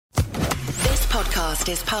podcast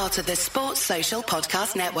is part of the Sports Social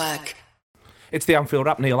Podcast Network. It's the Anfield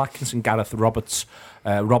Wrap. Neil Atkinson, Gareth Roberts,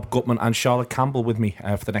 Rob Gutman and Charlotte Campbell with me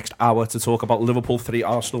for the next hour to talk about Liverpool 3,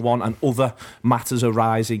 Arsenal 1 and other matters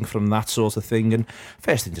arising from that sort of thing. And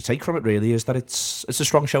first thing to take from it really is that it's a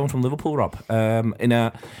strong showing from Liverpool, Rob.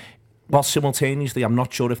 While simultaneously, I'm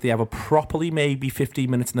not sure if they ever properly, maybe 15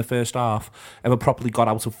 minutes in the first half, ever properly got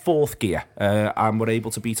out of fourth gear and were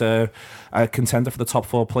able to beat a contender for the top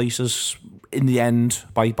 4 places in the end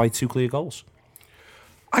by 2 clear goals.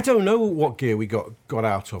 I don't know what gear we got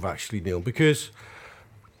out of, actually, Neil, because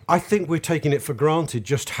I think we're taking it for granted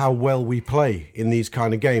just how well we play in these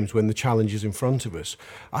kind of games when the challenge is in front of us.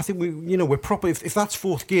 I think we're proper. If that's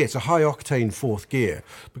fourth gear, it's a high octane fourth gear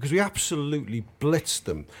because we absolutely blitzed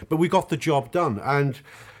them, but we got the job done. And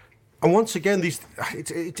once again,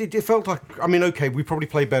 it felt like, I mean, okay, we probably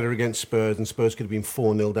played better against Spurs, and Spurs could have been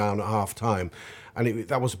 4-0 down at half time. And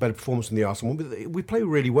that was a better performance than the Arsenal one. But we play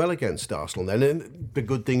really well against Arsenal then. And the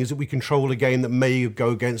good thing is that we control a game that may go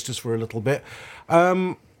against us for a little bit.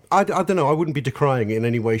 I don't know. I wouldn't be decrying it in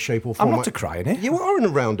any way, shape or form. I'm not decrying it. You are in a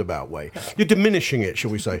roundabout way. You're diminishing it,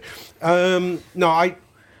 shall we say. I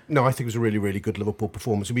think it was a really, really good Liverpool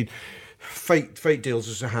performance. I mean, fate deals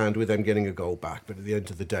us a hand with them getting a goal back, but at the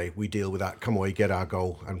end of the day, we deal with that. Come away, get our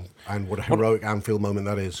goal, and what a heroic Anfield moment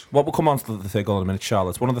that is. Well, we'll come on to the third goal in a minute,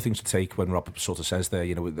 Charlotte. One of the things to take when Rob sort of says there,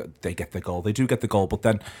 they get the goal. They do get the goal, but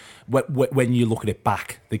then when you look at it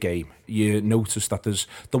back, the game, you notice that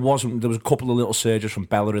there was a couple of little surges from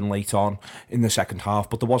Bellerin late on in the second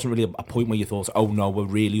half, but there wasn't really a point where you thought, oh no, we're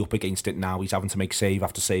really up against it now. He's having to make save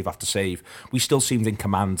after save after save. We still seemed in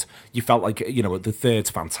command. You felt like, the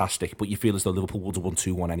third's fantastic, but you feel as though Liverpool would have won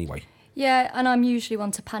 2-1 anyway. Yeah, and I'm usually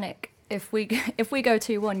one to panic. If we go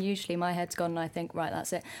 2-1, usually my head's gone and I think, right,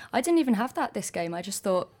 that's it. I didn't even have that this game. I just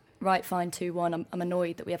thought, right, fine, 2-1. I'm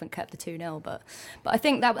annoyed that we haven't kept the 2-0, but I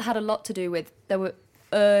think that had a lot to do with there were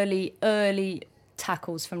early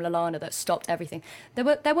tackles from Lallana that stopped everything. There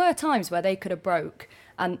were times where they could have broke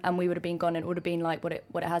and we would have been gone, and it would have been like what it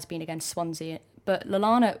has been against Swansea. But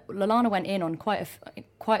Lallana went in on quite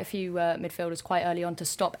a few midfielders quite early on to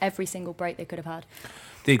stop every single break they could have had.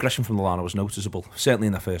 The aggression from Lallana was noticeable, certainly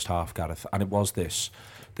in the first half, Gareth, and it was this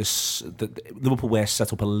Liverpool were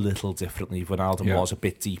set up a little differently. Wijnaldum was a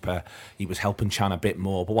bit deeper. He was helping Chan a bit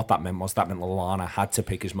more. But what that meant Lallana had to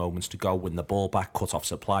pick his moments to go, win the ball back, cut off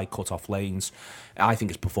supply, cut off lanes. I think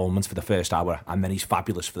his performance for the first hour, and then he's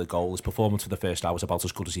fabulous for the goal. His performance for the first hour was about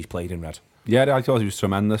as good as he's played in red. Yeah, I thought he was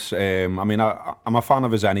tremendous. I'm a fan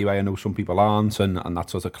of his anyway. I know some people aren't, and that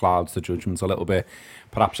sort of clouds the judgment a little bit.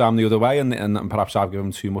 Perhaps I'm the other way, and perhaps I've given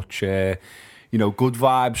him too much good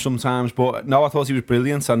vibes sometimes, but no, I thought he was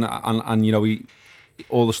brilliant, and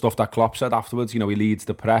all the stuff that Klopp said afterwards, he leads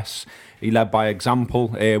the press, he led by example.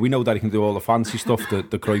 We know that he can do all the fancy stuff, the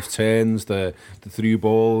Cruyff turns, the through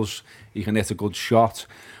balls, he can hit a good shot,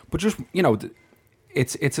 but just,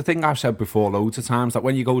 it's a thing I've said before loads of times, that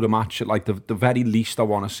when you go to match, like the very least I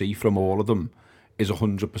want to see from all of them is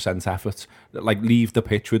 100% effort, like leave the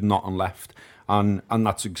pitch with nothing left, and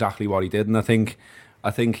that's exactly what he did, and I think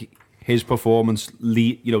his performance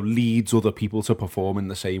leads other people to perform in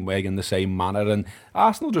the same way, in the same manner, and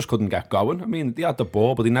Arsenal just couldn't get going. I mean, they had the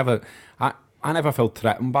ball, but I never felt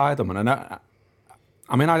threatened by them, and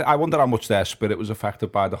I wonder how much their spirit was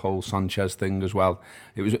affected by the whole Sanchez thing as well.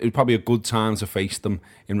 It was probably a good time to face them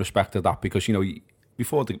in respect of that, because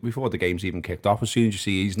before the game's even kicked off, as soon as you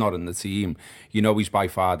see he's not in the team, he's by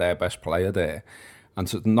far their best player there, and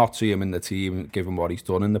to not see him in the team, given what he's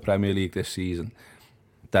done in the Premier League this season,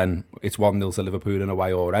 then it's 1-0 to Liverpool in a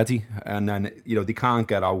way already, and then they can't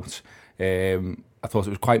get out. I thought it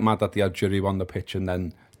was quite mad that they had Giroud on the pitch and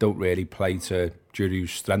then don't really play to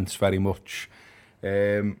Giroud's strengths very much,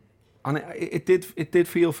 and it did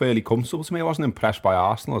feel fairly comfortable to me. I wasn't impressed by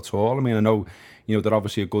Arsenal at all. I mean, I know they're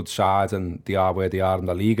obviously a good side and they are where they are in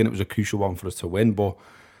the league, and it was a crucial one for us to win, but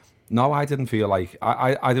no, I didn't feel like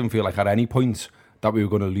at any point that we were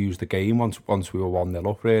going to lose the game once we were 1-0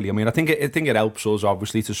 up, really. I mean, I think it helps us,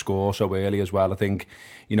 obviously, to score so early as well. I think,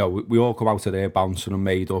 we all come out of there bouncing and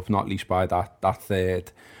made up, not least by that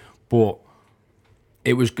third. But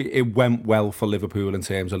it went well for Liverpool in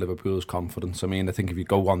terms of Liverpool's confidence. I mean, I think if you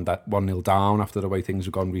go 1-0 down after the way things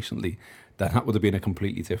have gone recently, then that would have been a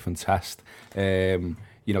completely different test. They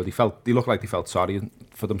looked like they felt sorry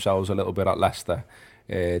for themselves a little bit at Leicester.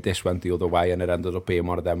 this went the other way, and it ended up being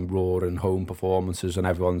one of them roaring home performances, and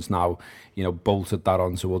everyone's now, bolted that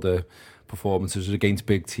onto other performances against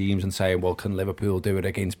big teams and saying, well, can Liverpool do it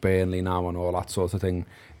against Burnley now, and all that sort of thing.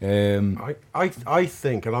 I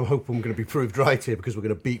think, and I hope I'm going to be proved right here because we're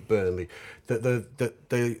going to beat Burnley,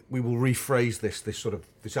 that we will rephrase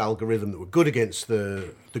this algorithm that we're good against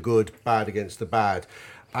the good, bad against the bad,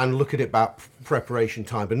 and look at it about preparation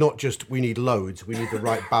time, but not just we need loads, we need the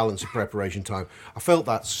right balance of preparation time. I felt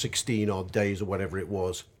that 16 odd days or whatever it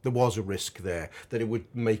was, there was a risk there that it would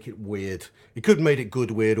make it weird. It could have made it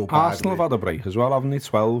good, weird, or bad. Arsenal have had a break as well, haven't they?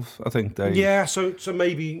 12, I think. Yeah, so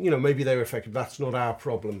maybe maybe they're effective. That's not our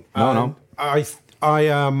problem. No. I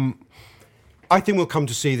think we'll come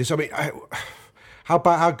to see this. I mean,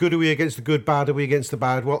 how good are we against the good, bad are we against the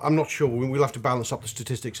bad? Well, I'm not sure. We'll have to balance up the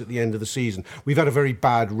statistics at the end of the season. We've had a very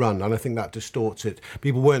bad run, and I think that distorts it.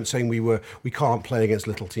 People weren't saying we can't play against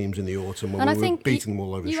little teams in the autumn, when we were beating them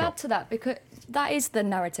all over the shop. You add to that, because that is the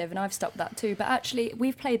narrative, and I've stopped that too. But actually,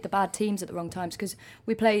 we've played the bad teams at the wrong times, because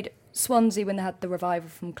we played Swansea when they had the revival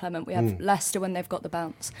from Clement. We have Leicester when they've got the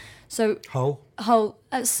bounce. So Hull.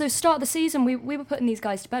 So start of the season, we were putting these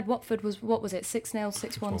guys to bed. Watford was, what was it, 6-0,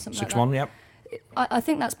 6-1, something like that. 6-1, yep. I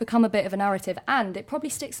think that's become a bit of a narrative, and it probably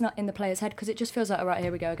sticks in the player's head, because it just feels like, all right,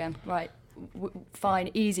 here we go again. Right, fine,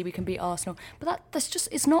 easy, we can beat Arsenal. But that's just,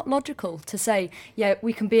 it's not logical to say, yeah,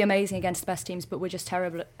 we can be amazing against the best teams, but we're just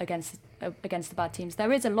terrible against the bad teams.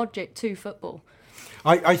 There is a logic to football.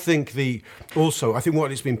 I think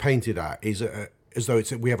what it's been painted at is as though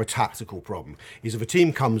we have a tactical problem. Is if a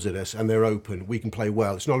team comes at us and they're open, we can play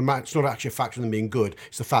well. It's not actually a factor of them being good.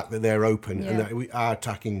 It's the fact that they're open and that our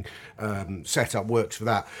attacking setup works for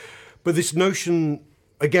that. But this notion,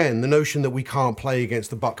 again, the notion that we can't play against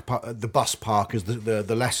the bus parkers,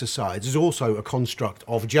 the lesser sides, is also a construct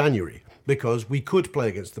of January, because we could play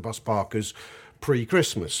against the bus parkers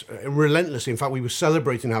pre-Christmas, relentlessly. In fact, we were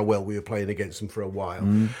celebrating how well we were playing against them for a while.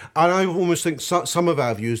 And I almost think some of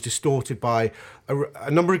our views distorted by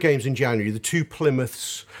a number of games in January, the 2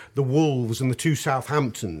 Plymouths, the Wolves and the 2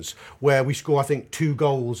 Southamptons, where we score, I think, 2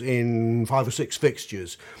 goals in 5 or 6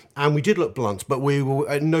 fixtures. And we did look blunt, but we were,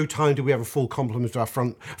 at no time did we have a full complement of our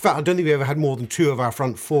front. In fact, I don't think we ever had more than 2 of our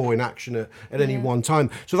front 4 in action at any one time.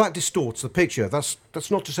 So that distorts the picture. That's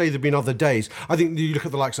not to say there have been other days. I think you look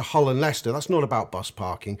at the likes of Hull and Leicester, that's not about bus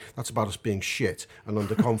parking. That's about us being shit and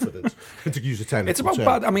underconfident, to use a technical It's about term.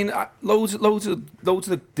 bad. I mean, loads of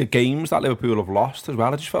the games that Liverpool have lost as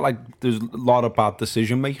well. I just felt like there's a lot of bad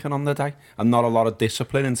decision making on the day, and not a lot of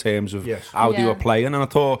discipline in terms of how they were playing. And I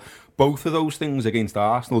thought both of those things against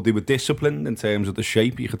Arsenal, they were disciplined in terms of the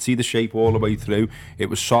shape. You could see the shape all the way through. It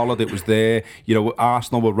was solid, it was there.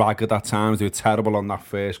 Arsenal were ragged at times. They were terrible on that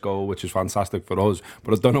first goal, which is fantastic for us.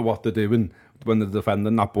 But I don't know what they're doing when they're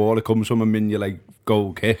defending that ball. It comes from a minion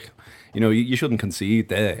goal kick. You shouldn't concede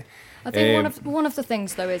there. I think one of the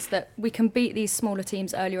things, though, is that we can beat these smaller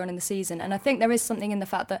teams earlier on in the season. And I think there is something in the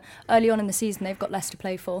fact that early on in the season, they've got less to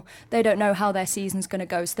play for. They don't know how their season's going to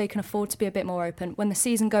go, so they can afford to be a bit more open. When the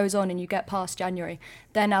season goes on and you get past January,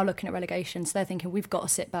 they're now looking at relegation. So they're thinking, we've got to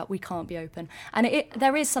sit back, we can't be open. And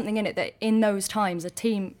there is something in it that in those times, a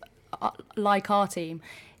team like our team,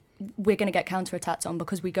 we're going to get counter-attacked on,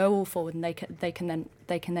 because we go all forward and they can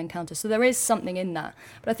then counter. So there is something in that.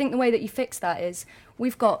 But I think the way that you fix that is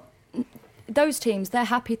we've got those teams, they're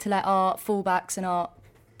happy to let our fullbacks and our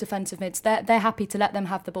defensive mids, they're happy to let them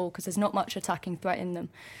have the ball, because there's not much attacking threat in them.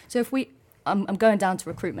 So if I'm going down to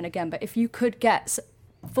recruitment again, but if you could get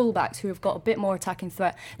fullbacks who have got a bit more attacking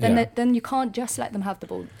threat, then you can't just let them have the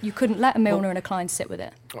ball. You couldn't let a Milner and a Klein sit with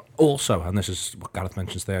it. Also, and this is what Gareth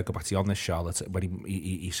mentions there, go back to you on this, Charlotte, when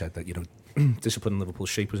he said that, discipline in Liverpool's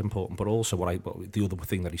shape was important, but also the other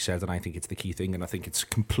thing that he said, and I think it's the key thing, and I think it's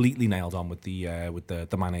completely nailed on with the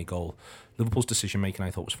Mané goal. Liverpool's decision making,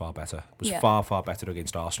 I thought, was far better. It was far better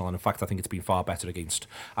against Arsenal, and in fact, I think it's been far better against.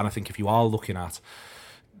 And I think if you are looking at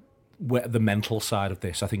the mental side of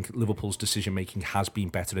this, I think Liverpool's decision making has been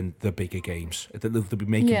better in the bigger games. They'll be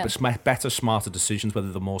making better, smarter decisions,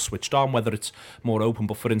 whether they're more switched on, whether it's more open.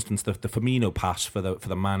 But for instance, the Firmino pass for the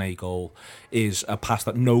Mané goal is a pass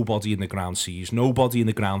that nobody in the ground sees. Nobody in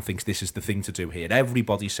the ground thinks this is the thing to do here.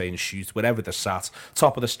 Everybody's saying shoot wherever they're sat,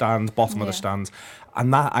 top of the stand, bottom of the stand.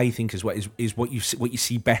 And that, I think, is what you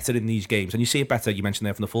see better in these games. And you see it better, you mentioned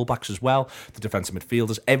there, from the fullbacks as well, the defensive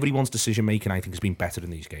midfielders. Everyone's decision making, I think, has been better in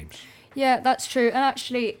these games. Yeah, that's true. And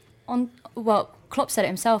actually, Klopp said it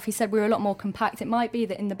himself. He said we're a lot more compact. It might be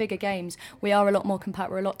that in the bigger games we are a lot more compact.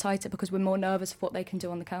 We're a lot tighter because we're more nervous of what they can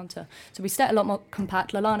do on the counter. So we stay a lot more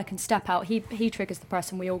compact. Lallana can step out. He triggers the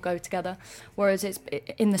press, and we all go together. Whereas it's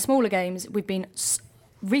in the smaller games, we've been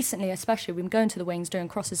recently especially, we've been going to the wings, doing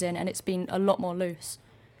crosses in, and it's been a lot more loose.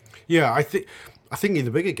 Yeah, I think in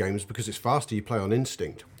the bigger games, because it's faster, you play on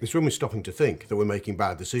instinct. It's when we're stopping to think that we're making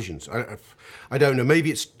bad decisions. I don't know.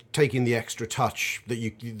 Maybe it's taking the extra touch that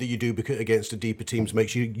you do because against the deeper teams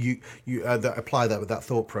makes you that apply that with that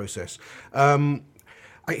thought process.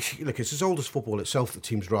 Look, it's as old as football itself that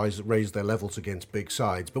teams raise their levels against big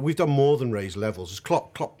sides, but we've done more than raise levels. As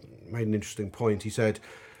Klopp made an interesting point. He said,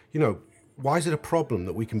 why is it a problem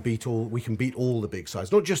that we can beat all the big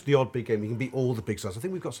sides? Not just the odd big game, we can beat all the big sides. I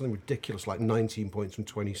think we've got something ridiculous like 19 points from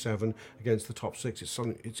 27 against the top six. It's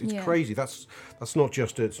crazy. That's not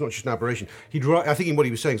just an aberration. I think what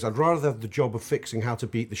he was saying is I'd rather have the job of fixing how to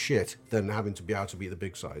beat the shit than having to be able to beat the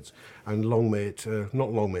big sides. And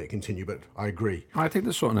not long may it continue, but I agree. I think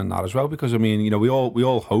there's something in that as well, because I mean, we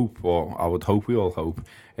all hope, or I would hope we all hope,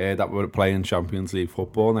 that we're playing Champions League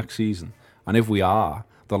football next season. And if we are,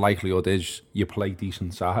 the likelihood is you play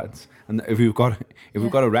decent sides, and if we've got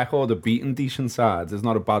a record of beating decent sides, it's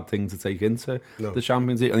not a bad thing to take into the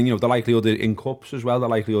Champions League. And the likelihood in cups as well, the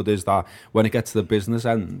likelihood is that when it gets to the business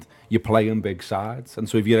end, you're playing big sides, and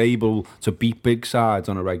so if you're able to beat big sides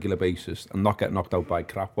on a regular basis and not get knocked out by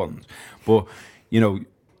crap ones, but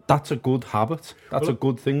that's a good habit. That's a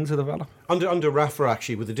good thing to develop. Under Rafa,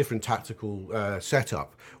 actually, with a different tactical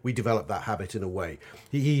setup, we developed that habit in a way.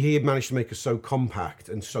 He had managed to make us so compact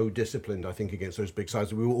and so disciplined, I think, against those big sides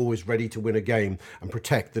that we were always ready to win a game and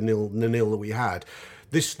protect the nil that we had.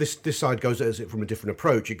 This side goes at it from a different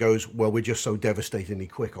approach. It goes, well, we're just so devastatingly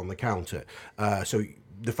quick on the counter. So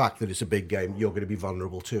the fact that it's a big game, you're going to be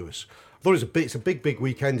vulnerable to us. I thought it's a big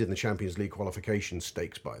weekend in the Champions League qualification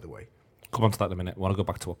stakes, by the way. Come on to that in a minute. I want to go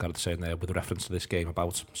back to what Gareth's saying there with reference to this game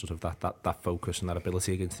about sort of that focus and that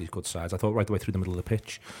ability against these good sides. I thought right the way through the middle of the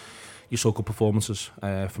pitch, you saw good performances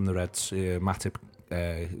from the Reds. Matip,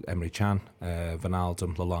 Emre Can,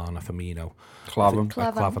 Wijnaldum, Lallana, Firmino, Klavan.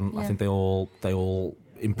 Yeah. I think they all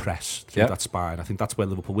impress through that spine. I think that's where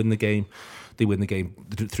Liverpool win the game. They win the game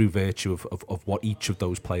through virtue of what each of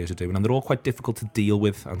those players are doing, and they're all quite difficult to deal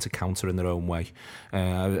with and to counter in their own way.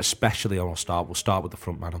 Especially, we'll start with the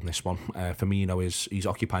front man on this one. Firmino he's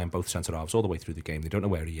occupying both centre halves all the way through the game. They don't know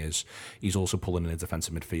where he is. He's also pulling in a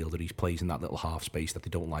defensive midfielder. He plays in that little half space that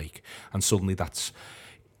they don't like, and suddenly that's.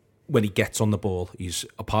 When he gets on the ball, he's,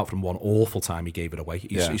 apart from one awful time he gave it away,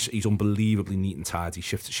 he's unbelievably neat and tidy,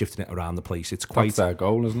 shifting it around the place. It's quite... That's their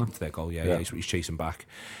goal, isn't it? It's their goal, yeah. He's chasing back.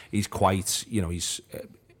 He's quite, he's...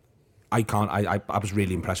 I was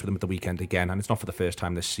really impressed with him at the weekend again, and it's not for the first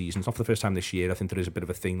time this season. It's not for the first time this year. I think there is a bit of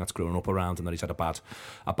a thing that's grown up around him, that he's had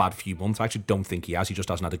a bad few months. I actually don't think he has. He just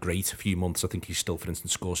hasn't had a great few months. I think he's still, for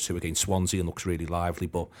instance, scores 2 against Swansea and looks really lively,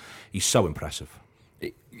 but he's so impressive.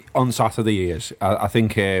 On Saturday he is. I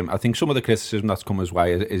think some of the criticism that's come his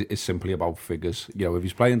way is simply about figures. If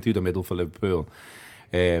he's playing through the middle for Liverpool,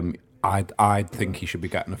 I'd think he should be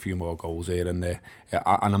getting a few more goals here and there.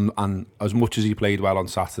 And as much as he played well on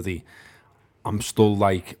Saturday, I'm still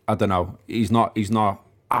like, I don't know. He's not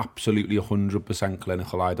absolutely 100%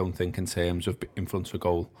 clinical. I don't think in terms of in front of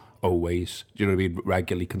goal. Always, do you know what I mean?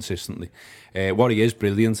 Regularly, consistently. What he is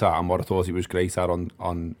brilliant at, and what I thought he was great at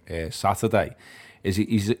on Saturday, is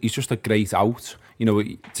he's just a great out.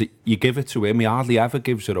 You give it to him, he hardly ever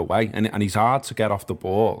gives it away, and he's hard to get off the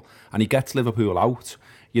ball, and he gets Liverpool out.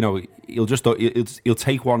 He'll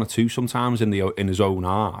take 1 or 2 sometimes in his own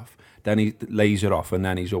half. Then he lays it off and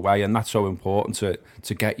then he's away, and that's so important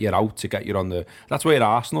to get you out, to get you on the. That's where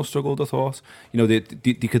Arsenal struggled. I thought,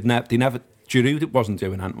 they never. Giroud wasn't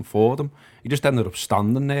doing anything for them. He just ended up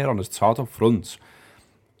standing there on his tot up front,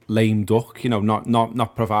 lame duck,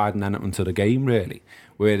 not providing anything to the game really.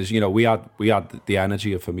 Whereas, we had the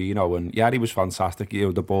energy of Firmino, and he was fantastic.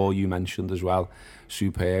 The ball you mentioned as well,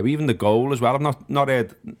 superb. Even the goal as well. I've not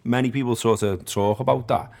heard many people sort of talk about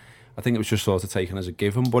that. I think it was just sort of taken as a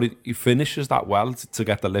given, but he finishes that well to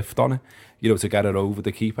get the lift on it, to get it over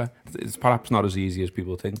the keeper. It's perhaps not as easy as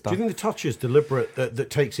people think. Do you think the touch is deliberate that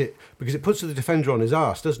takes it, because it puts the defender on his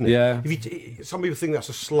arse, doesn't it? Yeah. Some people think that's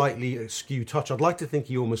a slightly askew touch. I'd like to think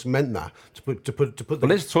he almost meant that to put. Well,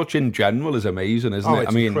 his touch in general is amazing, isn't it?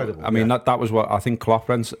 It's incredible. I mean that was what I think Klopp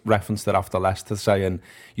referenced it after Leicester, saying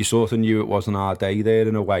you sort of knew it wasn't our day there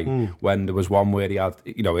in a way when there was one where he had,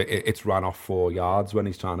 it's ran off 4 yards when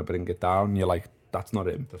he's trying to bring it down, and you're like, that's not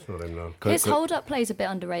him. That's not him, no. His hold-up play is a bit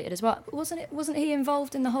underrated as well. Wasn't he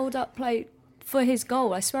involved in the hold-up play for his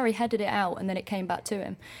goal? I swear he headed it out and then it came back to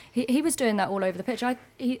him. He was doing that all over the pitch.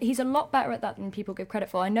 He's a lot better at that than people give credit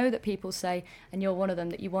for. I know that people say, and you're one of them,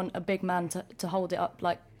 that you want a big man to hold it up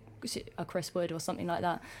like a Chris Wood or something like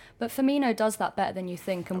that. But Firmino does that better than you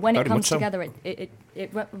think, and when Very it comes much so. together,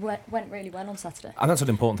 it went really well on Saturday. And that's an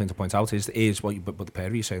important thing to point out is what the pair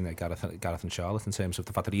of you saying there, Gareth and Charlotte, in terms of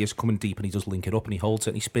the fact that he is coming deep and he does link it up and he holds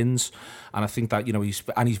it and he spins. And I think that, you know, he's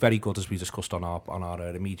very good, as we discussed on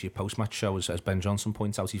our immediate post-match show, as Ben Johnson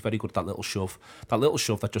points out. He's very good at that little shove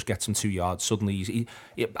that just gets him 2 yards. Suddenly,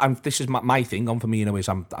 and this is my thing on Firmino is,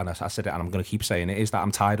 and I said it and I'm going to keep saying it, is that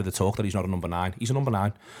I'm tired of the talk that he's not a number 9. He's a number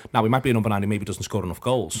 9. Now, he might be a number 9 who maybe doesn't score enough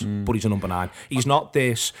goals, but he's a number 9. He's not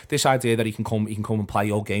this idea that he can come and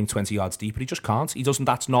play all game 20 yards deeper. He just can't. He doesn't.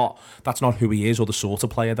 That's not who he is, or the sort of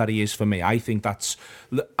player that he is for me. I think that's.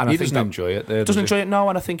 And he doesn't enjoy it. Doesn't enjoy it. No,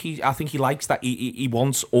 and I think he likes that. He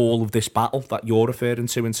wants all of this battle that you're referring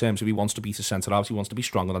to, in terms of he wants to beat his centre halves, he wants to be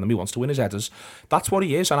stronger than them, he wants to win his headers. That's what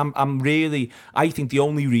he is, and I think the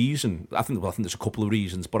only reason, I think there's a couple of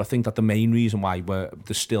reasons, but I think that the main reason why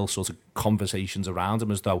there's still sort of conversations around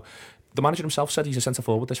him, as though the manager himself said he's a centre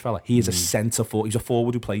forward, this fella. He is a centre forward. He's a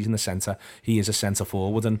forward who plays in the centre. He is a centre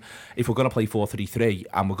forward. And if we're going to play 4-3-3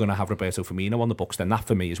 and we're going to have Roberto Firmino on the books, then that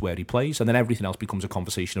for me is where he plays. And then everything else becomes a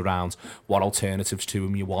conversation around what alternatives to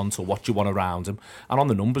him you want, or what you want around him. And on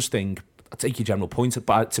the numbers thing, I take your general point,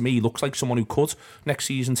 but to me, he looks like someone who could next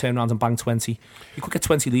season turn around and bang 20. He could get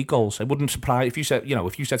 20 league goals. I wouldn't surprise if you said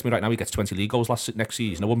to me right now he gets 20 league goals next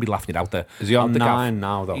season. I wouldn't be laughing it out there. Is he on 9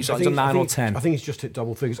 now though? He's on 9 or 10. I think he's just hit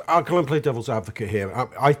double figures. I'll come and play devil's advocate here.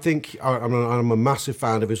 I think I'm a massive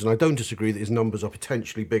fan of his, and I don't disagree that his numbers are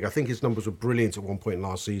potentially big. I think his numbers were brilliant at one point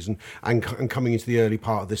last season, and coming into the early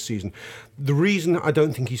part of this season. The reason I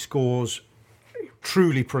don't think he scores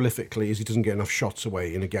truly prolifically is he doesn't get enough shots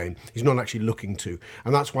away in a game. He's not actually looking to,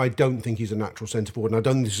 and that's why I don't think he's a natural centre forward. And I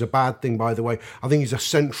don't think this is a bad thing, by the way. I think he's a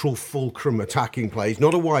central fulcrum attacking player. He's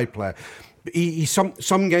not a wide player.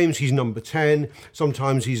 Some games he's number 10.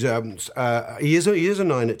 Sometimes he is a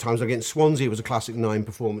 9 at times. Against Swansea, it was a classic 9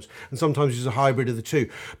 performance, and sometimes he's a hybrid of the two.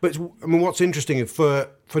 But I mean, what's interesting for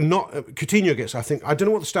Coutinho gets, I don't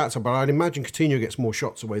know what the stats are, but I'd imagine Coutinho gets more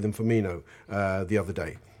shots away than Firmino the other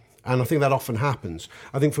day. And I think that often happens.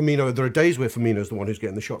 I think Firmino, there are days where Firmino's the one who's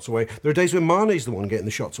getting the shots away. There are days where Mane's the one getting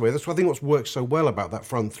the shots away. That's what I think what's worked so well about that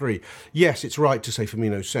front three. Yes, it's right to say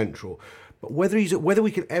Firmino's central, but whether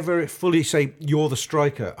we can ever fully say you're the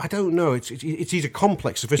striker, I don't know. He's a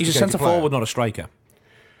complex, sophisticated He's a centre player. forward, not a striker.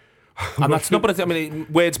 And that's not, but I mean,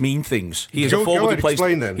 words mean things. He is a forward who plays.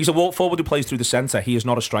 He's a forward who plays through the centre. He is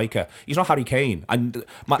not a striker. He's not Harry Kane. And the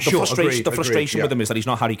frustration with him is that he's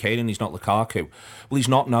not Harry Kane and he's not Lukaku. Well, he's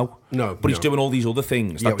not. No. But he's doing all these other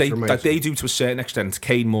things that they do to a certain extent.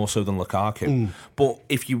 Kane more so than Lukaku. But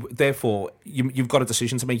if you've got a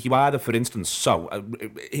decision to make. You either, for instance,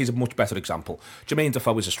 here's a much better example. Jermaine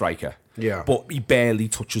Defoe is a striker. Yeah. But he barely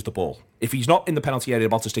touches the ball. If he's not in the penalty area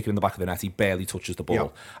about to stick it in the back of the net, he barely touches the ball. Yeah.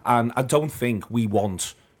 And I don't think we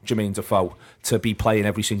want Jermaine Defoe to be playing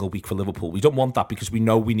every single week for Liverpool. We don't want that because we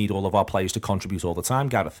know we need all of our players to contribute all the time,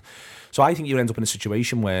 Gareth. So I think you end up in a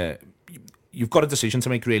situation where you've got a decision to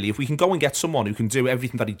make, really. If we can go and get someone who can do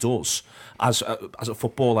everything that he does as a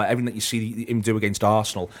footballer, everything that you see him do against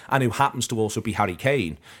Arsenal, and who happens to also be Harry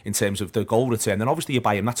Kane in terms of the goal return, then obviously you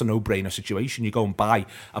buy him. That's a no-brainer situation. You go and buy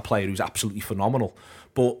a player who's absolutely phenomenal.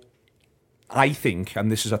 But I think,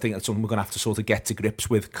 and I think that's something we're going to have to sort of get to grips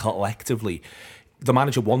with collectively, the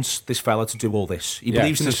manager wants this fella to do all this. He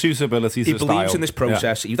believes in this suitability. He believes in this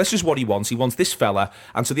process. Yeah. This is what he wants. He wants this fella.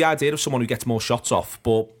 And so the idea of someone who gets more shots off,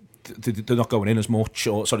 but they're not going in as much,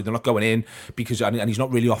 they're not going in because, and he's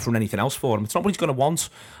not really offering anything else for him. It's not what he's going to want.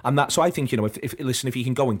 And that, so I think, if he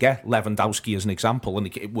can go and get Lewandowski as an example and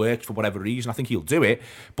it works for whatever reason, I think he'll do it.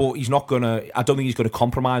 But I don't think he's going to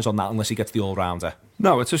compromise on that unless he gets the all-rounder.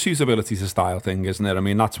 No, it's a suitability to style thing, isn't it? I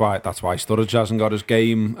mean, that's why Sturridge hasn't got his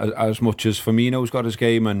game as much as Firmino's got his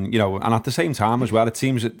game, and and at the same time as well, it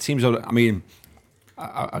seems. I mean,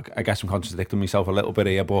 I guess I'm contradicting myself a little bit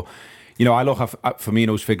here, but I look at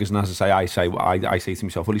Firmino's figures, and as I say to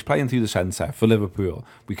myself, well, he's playing through the centre for Liverpool.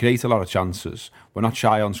 We create a lot of chances. We're not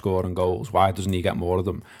shy on scoring goals. Why doesn't he get more of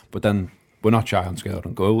them? But then we're not shy on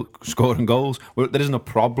scoring goals. There isn't a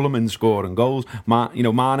problem in scoring goals.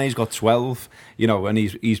 Mane's got 12. And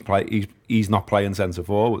he's not playing centre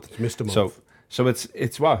forward. He's missed a month. So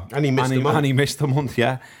it's what? And he missed a month. And he missed a month.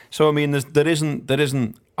 Yeah. So I mean, there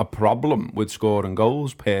isn't a problem with scoring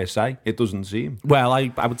goals per se. It doesn't seem. Well,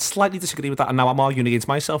 I would slightly disagree with that, and now I'm arguing against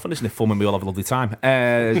myself, and isn't it fun when we all have a lovely time?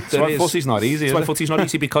 So footy's not easy, is it? Footy's not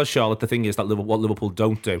easy because, Charlotte, the thing is that what Liverpool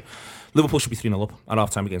don't do. Liverpool should be 3-0 up at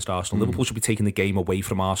half-time against Arsenal. Liverpool should be taking the game away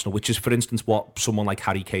from Arsenal, which is, for instance, what someone like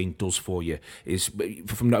Harry Kane does for you. Is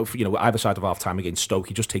from either side of half-time against Stoke,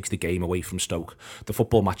 he just takes the game away from Stoke. The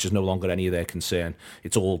football match is no longer any of their concern.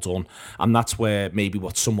 It's all done, and that's where maybe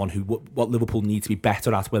what Liverpool need to be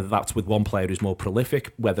better at, whether that's with one player who's more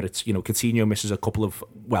prolific, whether it's Coutinho misses a couple of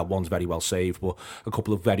one's very well saved, but a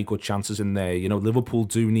couple of very good chances in there. Liverpool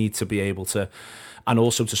do need to be able to. And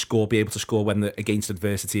also be able to score against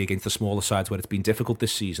adversity, against the smaller sides where it's been difficult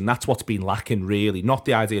this season. That's what's been lacking, really. Not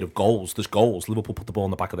the idea of goals. There's goals. Liverpool put the ball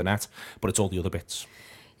in the back of the net, but it's all the other bits.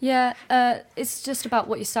 Yeah, it's just about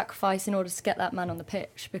what you sacrifice in order to get that man on the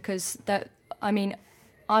pitch. Because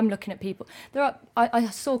I'm looking at people. I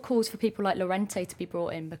saw calls for people like Llorente to be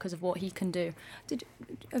brought in because of what he can do.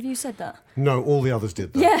 Have you said that? No, all the others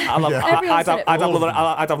did that. Yeah,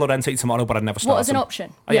 I'd have Llorente tomorrow, but I'd never start. What, as an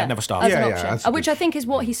option? Yeah, never start. As an option, which I think is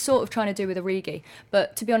what he's sort of trying to do with Origi.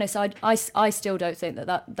 But to be honest, I still don't think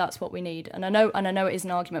that's what we need. And I know it is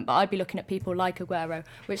an argument, but I'd be looking at people like Aguero,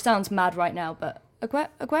 which sounds mad right now, but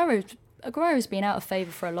Aguero's been out of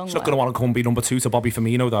favour for a long He's while. not going to want to come be number 2 to Bobby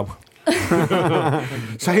Firmino, though.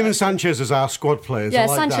 So him and Sanchez as our squad players. Yeah, I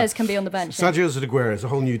like Sanchez that. can be on the bench. Sanchez and Aguero is a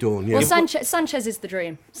whole new dawn. Yeah. Well, Sanchez is the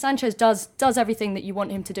dream. Sanchez does everything that you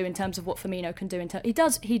want him to do in terms of what Firmino can do.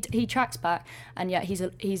 He tracks back, and yet he's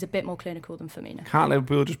a bit more clinical than Firmino. Can't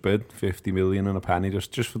Liverpool just bid 50 million and a penny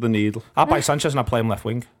just for the needle? I'd buy Sanchez and I'd play him left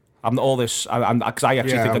wing. Because I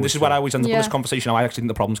actually think, and this is where I always end up in this conversation, I actually think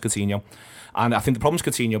the problem's Coutinho. And I think the problem's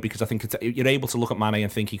Coutinho because I think you're able to look at Mane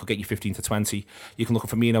and think he could get you 15 to 20. You can look at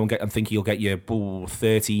Firmino and think he'll get you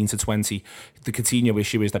 13 to 20. The Coutinho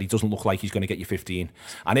issue is that he doesn't look like he's going to get you 15.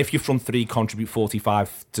 And if your front three contribute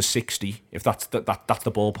 45 to 60, if that's the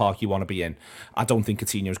ballpark you want to be in, I don't think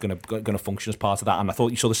Coutinho is going to function as part of that. And I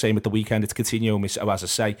thought you saw the same at the weekend. It's Coutinho, who, as I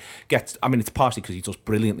say, it's partially because he does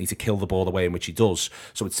brilliantly to kill the ball the way in which he does.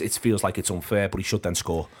 So it feels like it's unfair, but he should then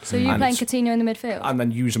score. So you're playing Coutinho in the midfield? And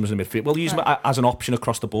then use him as a midfield. Well, use him as an option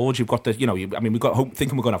across the board. You've got we've got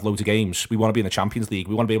thinking we're going to have loads of games. We want to be in the Champions League.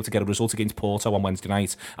 We want to be able to get a result against Porto on Wednesday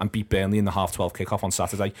night and beat Burnley in the 12:30 kickoff on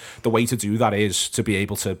Saturday. The way to do that is to be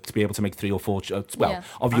able to make 3 or 4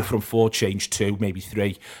 of your front 4 change 2, maybe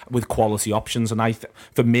 3 with quality options. And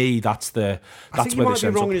for me, that's where this might be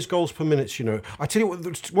wrong in his goals per minute. I tell you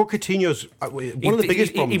what Coutinho's one of the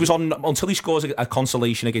biggest problems. He was on until he scores a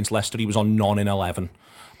consolation against Leicester. He was on none in 11.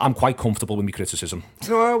 I'm quite comfortable with my criticism.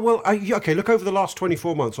 Okay, look over the last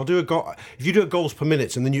 24 months. I'll do a goal. If you do a goals per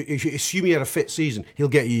minute, and then if you assume he had a fit season, he'll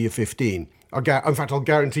get you your 15. In fact, I'll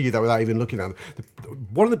guarantee you that without even looking at him.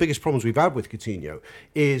 One of the biggest problems we've had with Coutinho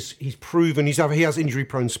is he's proven he has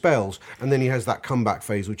injury-prone spells, and then he has that comeback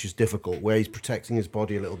phase, which is difficult, where he's protecting his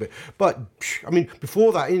body a little bit. But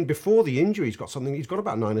before the injury, he's got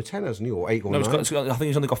about 9 or 10, hasn't he, or 8 or 9? I think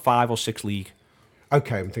he's only got 5 or 6 league.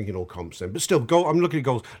 Okay, I'm thinking all comps then. But still, I'm looking at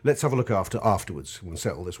goals. Let's have a look afterwards. We'll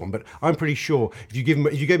settle this one. But I'm pretty sure if you gave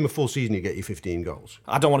him a full season, he'd get you 15 goals.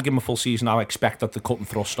 I don't want to give him a full season. I expect that the cut and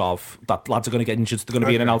thrust of that lads are going to get injured. They're going to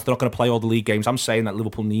be in and out. They're not going to play all the league games. I'm saying that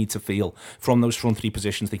Liverpool need to feel from those front 3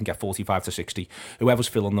 positions they can get 45 to 60. Whoever's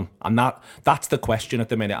filling them, and that's the question at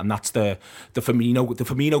the minute. And that's the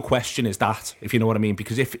Firmino question is that, if you know what I mean.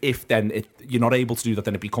 Because if then you're not able to do that,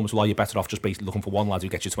 then it becomes, well, you're better off just basically looking for one lad who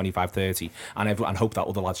gets you 25, 30, and hope that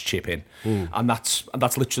other lads chip in. And that's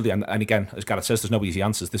literally, and again, as Gareth says, there's no easy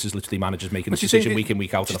answers. This is literally managers making a decision week in,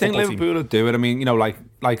 week out. Do you think Liverpool would do it? I mean,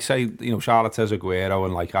 like say, Charlotte says Aguero,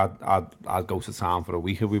 and I'd go to town for a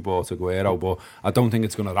week if we bought Aguero, but I don't think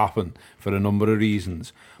it's going to happen for a number of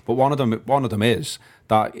reasons. But one of them is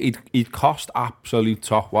that he'd cost absolute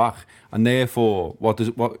top whack, and therefore,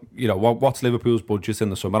 what's Liverpool's budget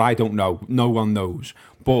in the summer? I don't know. No one knows,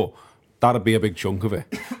 but that'd be a big chunk of it.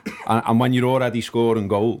 And when you're already scoring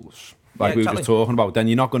goals, like we were just talking about, then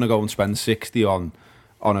you're not going to go and spend 60 on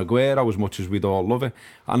Aguero, as much as we'd all love it.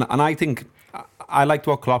 And I think, I liked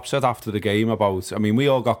what Klopp said after the game about, we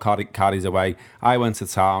all got carried away. I went to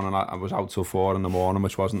town and I was out till 4 in the morning,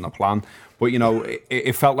 which wasn't the plan. But,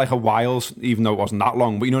 it felt like a while, even though it wasn't that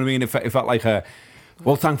long. But you know what I mean? It felt like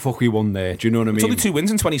well, thank fuck we won there. Do you know what I mean? It's only 2 wins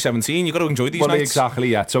in 2017. You've got to enjoy these nights. Exactly,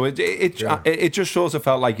 yeah. So it just sort of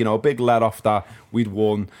felt like, a big let-off that we'd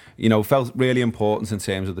won. Felt really important in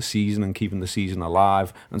terms of the season and keeping the season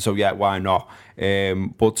alive. And so, yeah, why not?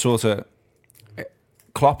 But sort of,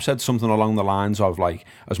 Klopp said something along the lines of like,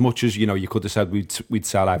 as much as you could have said we'd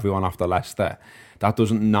sell everyone after Leicester, that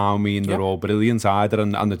doesn't now mean they're all brilliant either.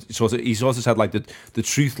 And he sort of said like the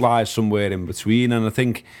truth lies somewhere in between. And I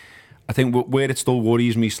think where it still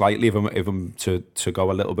worries me slightly, if I'm to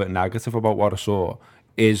go a little bit negative about what I saw,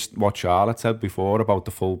 is what Charlotte said before about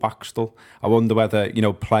the full-back still. I wonder whether,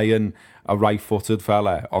 playing a right-footed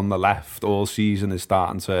fella on the left all season is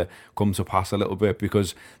starting to come to pass a little bit,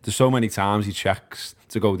 because there's so many times he checks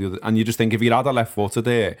to go the other, and you just think if he'd had a left-footer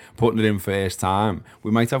there, putting it in first time,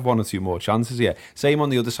 we might have one or two more chances here. Same on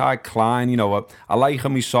the other side, Klein, I like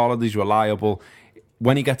him, he's solid, he's reliable.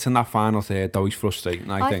 When he gets in that final third, though, he's frustrating,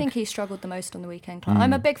 I think. He struggled the most on the weekend, Klein.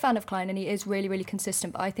 I'm a big fan of Klein, and he is really, really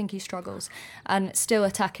consistent, but I think he struggles. And still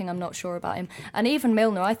attacking, I'm not sure about him. And even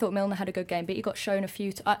Milner, I thought Milner had a good game, but he got shown a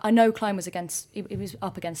few... I know Klein was he was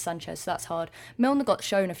up against Sanchez, so that's hard. Milner got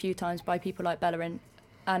shown a few times by people like Bellerin.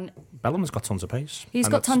 And Bellum's got tons of pace. He's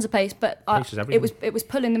got tons of pace, but it was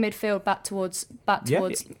pulling the midfield back towards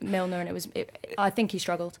Milner, and I think he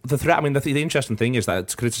struggled. The threat. I mean, the interesting thing is that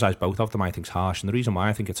to criticise both of them, I think, is harsh, and the reason why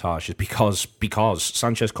I think it's harsh is because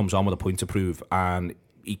Sanchez comes on with a point to prove, and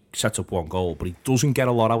he sets up one goal, but he doesn't get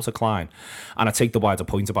a lot out of Klein. And I take the wider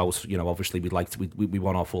point about, obviously we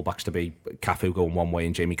want our fullbacks to be Cafu going one way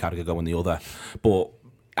and Jamie Carragher going the other, but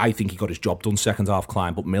I think he got his job done second half,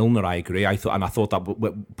 Klein. But Milner, I agree. I thought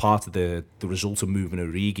that part of the result of moving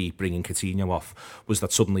Origi, bringing Coutinho off, was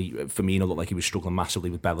that suddenly Firmino looked like he was struggling massively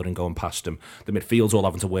with Bellerin going past him. The midfield's all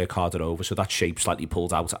having to work harder over, so that shape slightly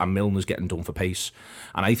pulled out, and Milner's getting done for pace.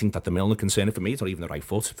 And I think that the Milner concern, for me, it's not even the right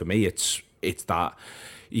foot. For me, it's that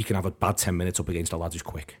you can have a bad 10 minutes up against a lad who's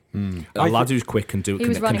quick. A lad who's quick can do it. He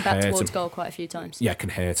was running back towards goal quite a few times. Yeah, it can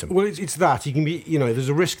hurt him. Well, it's that. He can be, there's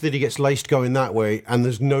a risk that he gets laced going that way, and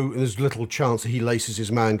there's little chance that he laces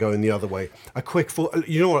his man going the other way. A quick full...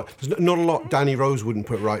 You know what? There's not a lot Danny Rose wouldn't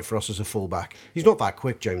put right for us as a full-back. He's not that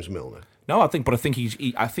quick, James Milner. No, I think he's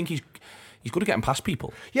good at getting past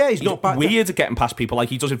people. Yeah, he's not bad. Weird at getting past people. Like,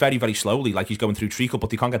 he does it very, very slowly, like he's going through treacle, but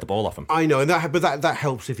they can't get the ball off him. I know, and that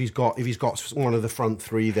helps if he's got one of the front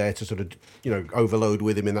three there to sort of overload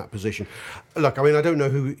with him in that position. Look, I mean, I don't know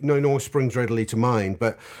who no springs readily to mind,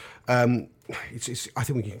 but I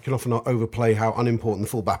think we can often overplay how unimportant the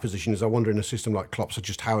full-back position is. I wonder in a system like Klopp's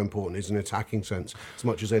just how important it is in an attacking sense, as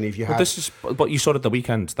much as any of you have. But you saw at the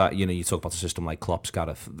weekend that, you talk about a system like Klopp's,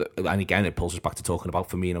 Gareth, and again, it pulls us back to talking about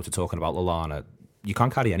Firmino, to talking about Lallana. You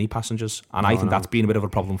can't carry any passengers, and I think that's been a bit of a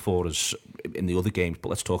problem for us in the other games. But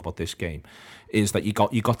let's talk about this game. Is that you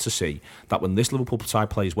got to see that when this Liverpool side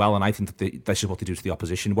plays well, and I think that this is what they do to the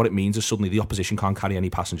opposition. What it means is suddenly the opposition can't carry any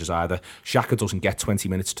passengers either. Xhaka doesn't get 20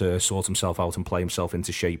 minutes to sort himself out and play himself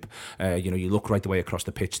into shape. You look right the way across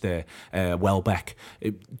the pitch there. Welbeck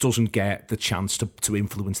doesn't get the chance to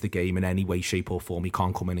influence the game in any way, shape or form. He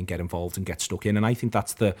can't come in and get involved and get stuck in. And I think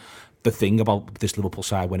that's the thing about this Liverpool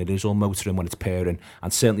side when it is all motoring, when it's pairing,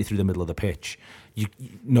 and certainly through the middle of the pitch.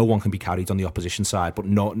 No one can be carried on the opposition side, but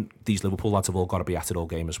these Liverpool lads have all got to be at it all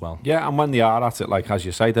game as well. Yeah, and when they are at it, like as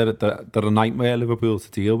you say, they're a nightmare, Liverpool,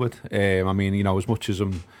 to deal with. I mean, as much as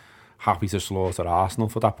I'm happy to slaughter Arsenal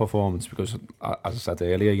for that performance, because as I said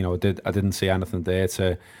earlier, I didn't see anything there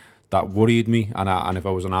that worried me, and if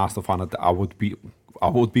I was an Arsenal fan, I would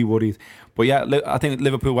be worried. But yeah, I think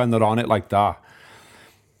Liverpool, when they're on it like that,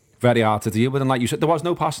 very hard to deal with. And like you said, there was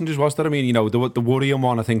no passengers, was there? I mean, the worrying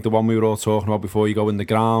one, I think the one we were all talking about before you go in the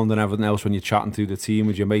ground and everything else, when you're chatting through the team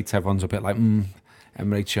with your mates, everyone's a bit like,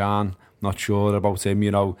 Emre Can, not sure about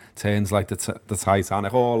him, turns like the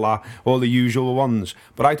Titanic, all the usual ones.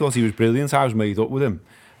 But I thought he was brilliant. I was made up with him.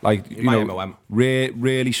 Like,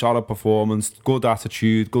 really solid performance, good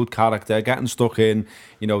attitude, good character, getting stuck in,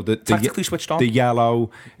 tactically switched on. The yellow,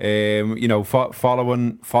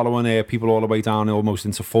 following people all the way down almost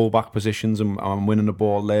into full-back positions and winning the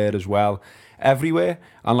ball there as well, everywhere.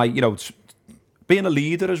 And being a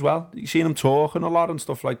leader as well. You've seen him talking a lot and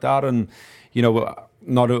stuff like that. And,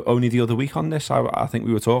 not only the other week on this, I think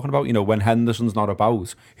we were talking about, when Henderson's not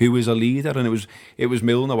about, who is a leader? And it was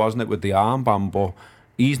Milner, wasn't it, with the armband, but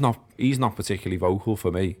he's not particularly vocal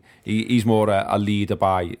for me. He's more a leader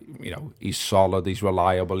by, he's solid, he's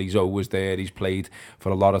reliable, he's always there. He's played for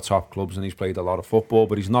a lot of top clubs and he's played a lot of football,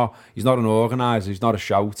 but he's not an organiser, he's not a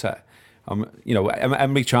shouter.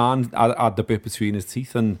 Emre Can had the bit between his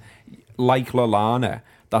teeth, and like Lallana,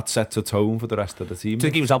 that sets a tone for the rest of the team. Do you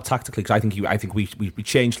think he was out tactically? Because I think we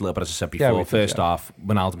changed a little bit, as I said before. First half,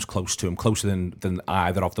 Wijnaldum's close to him, closer than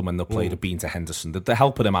either of them when they played had been to Henderson. They're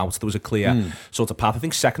helping him out. There was a clear sort of path. I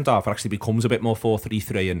think second half it actually becomes a bit more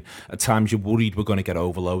 4-3-3, and at times you're worried we're going to get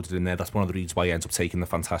overloaded in there. That's one of the reasons why he ends up taking the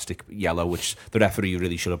fantastic yellow, which the referee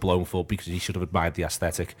really should have blown for, because he should have admired the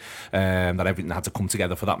aesthetic, that everything had to come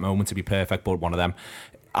together for that moment to be perfect. But one of them,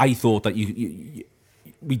 I thought that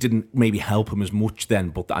we didn't maybe help him as much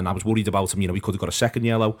then, and I was worried about him. You know, he could have got a second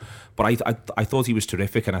yellow, but I thought he was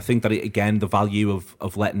terrific, and I think that again the value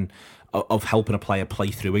of helping a player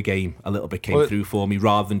play through a game a little bit came through for me,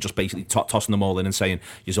 rather than just basically tossing them all in and saying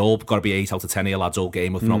you've all got to be 8 out of 10 here, lads, all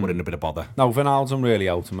game. If not, we're in a bit of bother. No, Wijnaldum really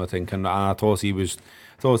helped him, I think, and I thought he was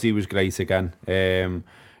great again.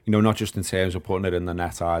 Not just in terms of putting it in the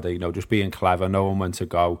net either. Just being clever, knowing when to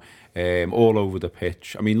go. All over the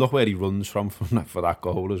pitch. I mean, look where he runs from for that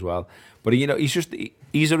goal as well. But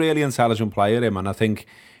he's a really intelligent player, him, and I think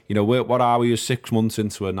what are we? 6 months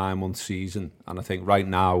into a 9-month season, and I think right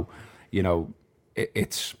now,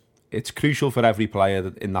 it's crucial for every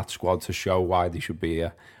player in that squad to show why they should be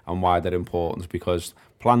here and why they're important, because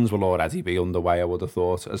plans will already be underway, I would have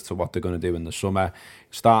thought, as to what they're going to do in the summer,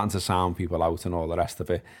 starting to sound people out and all the rest of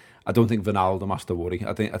it. I don't think Wijnaldum has to worry.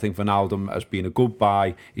 I think Wijnaldum has been a good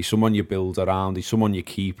buy. He's someone you build around. He's someone you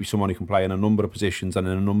keep. He's someone who can play in a number of positions and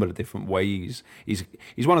in a number of different ways. He's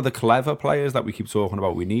one of the clever players that we keep talking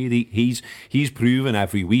about. We need. He's proven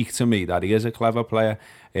every week to me that he is a clever player.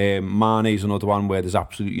 Mane's another one where there's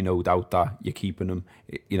absolutely no doubt that you're keeping him.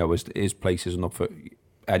 His place isn't up for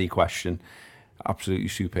any question. Absolutely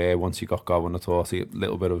superb once he got going. I thought a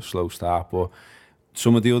little bit of a slow start, but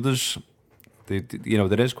some of the others.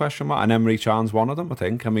 There is question mark, and Emre Can's one of them. I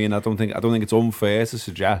think. I mean, I don't think it's unfair to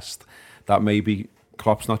suggest that maybe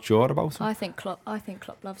Klopp's not sure about him. I think Klopp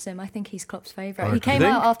loves him. I think he's Klopp's favourite. He came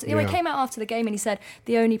out after the game and he said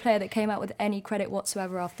the only player that came out with any credit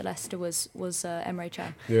whatsoever after Leicester was Emre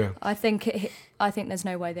Can. Yeah. I think there's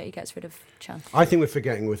no way that he gets rid of Can. I think we're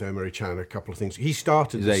forgetting with Emre Can a couple of things. He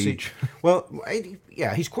started his age.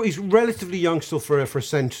 He's relatively young still for a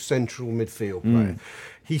central midfield player.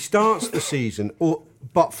 He starts the season,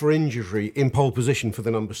 but for injury, in pole position for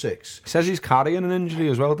the number 6. He says he's carrying an injury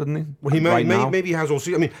as well, didn't he? Well, maybe he has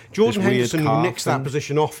also. I mean, Jordan Henderson nicks that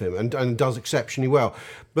position off him and does exceptionally well.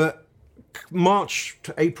 But March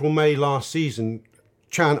to April, May last season,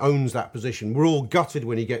 Can owns that position. We're all gutted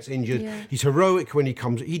when he gets injured. Yeah. He's heroic when he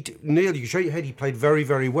comes. Neil, you can shake your head. He played very,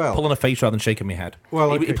 very well. Pulling a face rather than shaking my head.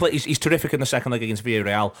 Well, he's terrific in the second leg against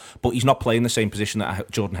Villarreal, but he's not playing the same position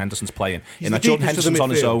that Jordan Henderson's playing. Jordan Henderson's on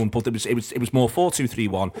his own, but it was more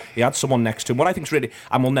 4-2-3-1. He had someone next to him. What I think's really,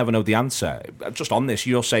 and we'll never know the answer. Just on this,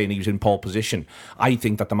 you're saying he was in pole position. I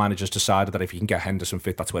think that the manager's decided that if he can get Henderson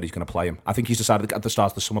fit, that's where he's going to play him. I think he's decided at the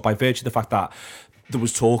start of the summer, by virtue of the fact that there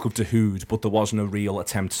was talk of Dahoud, but there wasn't a real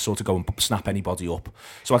attempt to sort of go and snap anybody up.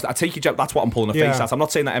 So I take you, that's what I'm pulling a face at. I'm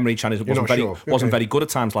not saying that Emre Can wasn't very good at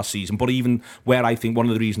times last season, but even where I think one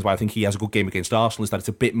of the reasons why I think he has a good game against Arsenal is that it's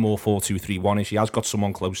a bit more 4-2-3-1-ish. He has got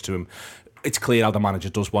someone close to him. It's clear how the manager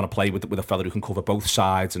does want to play with a fella who can cover both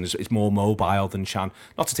sides and is more mobile than Can.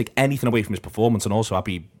 Not to take anything away from his performance, and also I'd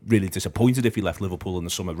be really disappointed if he left Liverpool in the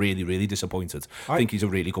summer. Really, really disappointed. I think he's a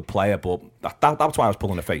really good player, but that's why I was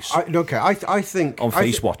pulling a face. I think on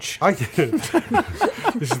Face Watch.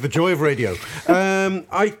 This is the joy of radio.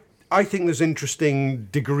 I think there's interesting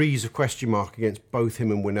degrees of question mark against both him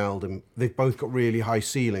and Wijnaldum. They've both got really high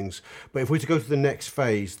ceilings. But if we're to go to the next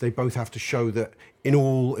phase, they both have to show that in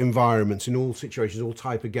all environments, in all situations, all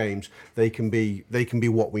type of games, they can be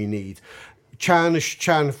what we need. Can,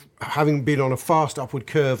 having been on a fast upward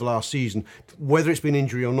curve last season, whether it's been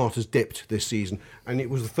injury or not, has dipped this season. And it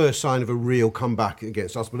was the first sign of a real comeback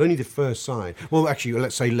against us, but only the first sign. Well, actually,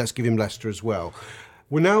 let's give him Leicester as well.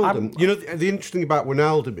 Wijnaldum, the interesting about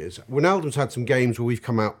Wijnaldum is Wijnaldum's had some games where we've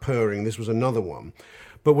come out purring. This was another one,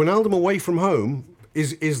 but Wijnaldum away from home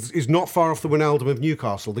is not far off the Wijnaldum of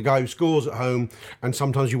Newcastle, the guy who scores at home, and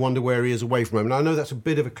sometimes you wonder where he is away from home. And I know that's a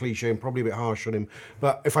bit of a cliche and probably a bit harsh on him,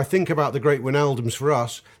 but if I think about the great Wijnaldums for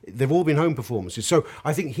us, they've all been home performances. So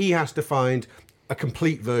I think he has to find a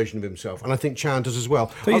complete version of himself, and I think Can does as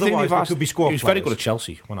well. Otherwise, there could be squad players. He was very good at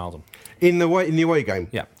Chelsea, Wijnaldum. In the away game.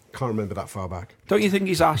 Yeah. Can't remember that far back. Don't you think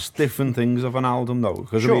he's asked different things of Wijnaldum though?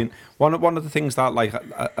 Because sure. I mean, one of the things that like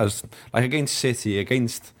against City,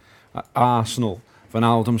 against Arsenal,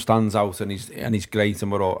 Wijnaldum stands out and he's great,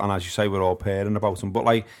 and as you say, we're all pairing about him. But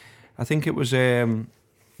like, I think it was it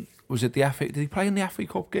the FA? Did he play in the FA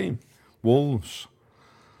Cup game? Wolves.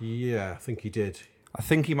 Yeah, I think he did. I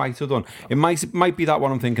think he might have done. It might be that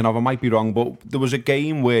one I'm thinking of. I might be wrong, but there was a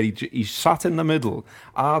game where he sat in the middle,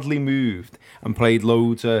 hardly moved, and played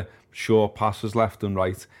loads of short passes left and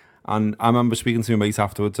right. And I remember speaking to my mate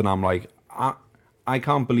afterwards, and I'm like, I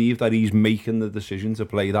can't believe that he's making the decision to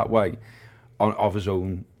play that way of his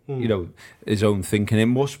own, his own thinking. It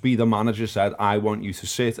must be the manager said, I want you to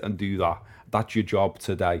sit and do that. That's your job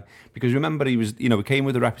today. Because remember, he was, he came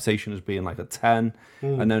with a reputation as being like a 10,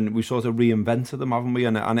 and then we sort of reinvented them, haven't we?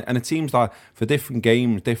 And it seems like for different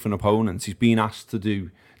games, different opponents, he's been asked to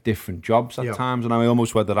do different jobs at times, and I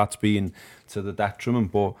almost whether that's been to the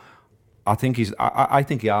detriment. But I think I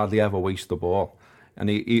think he hardly ever wastes the ball. And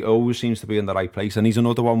he always seems to be in the right place. And he's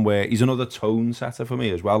another one where he's another tone setter for me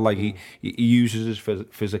as well. Like he uses his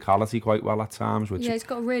physicality quite well at times, which he's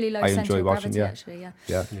got a really low I centre enjoy of watching. gravity, actually.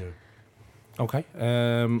 Yeah. Okay.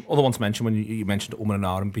 Other one to mention when you mentioned and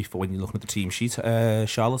Aram before when you're looking at the team sheet,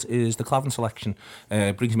 Charlotte is the Clavan selection.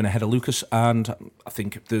 Brings him in ahead of Lucas, and I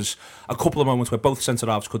think there's a couple of moments where both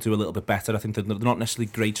centre-halves could do a little bit better. I think they're not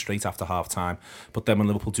necessarily great straight after half-time, but then when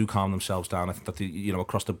Liverpool do calm themselves down, I think that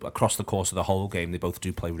across the course of the whole game, they both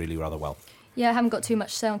do play really rather well. Yeah, I haven't got too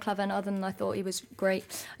much to say on Clavan other than I thought he was great.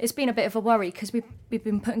 It's been a bit of a worry because we've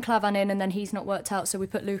been putting Clavan in and then he's not worked out, so we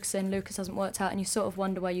put Lucas in, Lucas hasn't worked out, and you sort of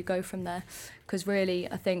wonder where you go from there. Because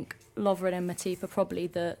really, I think Lovren and Matip are probably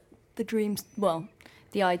the dreams, well,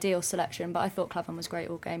 the ideal selection, but I thought Clavan was great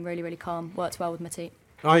all game, really, really calm, worked well with Matip.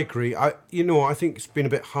 I agree. I think it's been a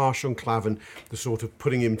bit harsh on Clavan, the sort of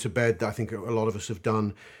putting him to bed that I think a lot of us have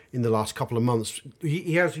done in the last couple of months.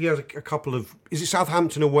 He has a couple of... Is it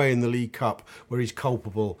Southampton away in the League Cup where he's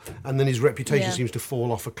culpable and then his reputation seems to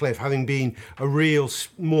fall off a cliff, having been a real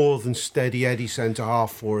more than steady Eddie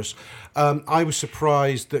centre-half for us. I was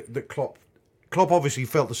surprised that Klopp obviously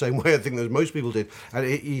felt the same way, I think, as most people did. And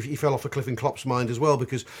he fell off a cliff in Klopp's mind as well,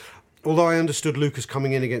 because although I understood Lucas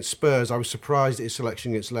coming in against Spurs, I was surprised at his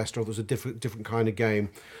selection against Leicester. It was a different kind of game.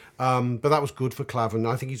 But that was good for Clavan.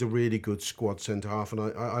 I think he's a really good squad centre-half, and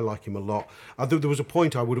I like him a lot. There was a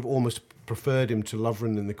point I would have almost preferred him to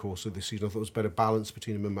Lovren in the course of this season. I thought there was better balance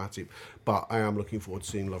between him and Matip. But I am looking forward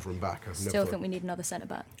to seeing Lovren back. Still think we need another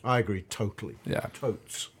centre-back. I agree, totally. Yeah.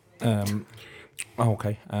 Totes.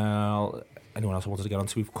 Okay. Anyone else I wanted to get on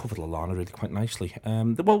to? We've covered Lallana really quite nicely.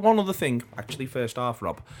 Well, one other thing, actually, first half,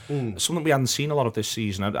 Rob. Something we hadn't seen a lot of this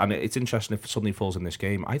season, and it's interesting if something falls in this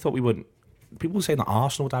game. I thought we wouldn't. People were saying that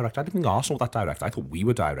Arsenal were direct. I didn't think Arsenal were that direct. I thought we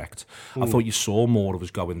were direct. I thought you saw more of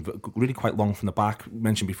us going really quite long from the back.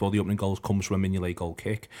 Mentioned before, the opening goals comes from a Mignolet goal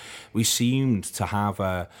kick. We seemed to have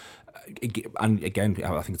and again,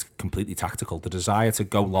 I think it's completely tactical, the desire to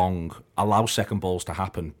go long, allow second balls to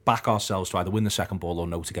happen, back ourselves to either win the second ball or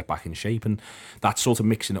no to get back in shape, and that sort of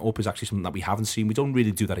mixing it up is actually something that we haven't seen. We don't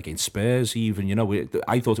really do that against Spurs even,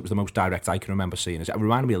 I thought it was the most direct I can remember seeing. It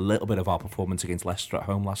reminded me a little bit of our performance against Leicester at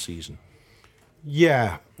home last season.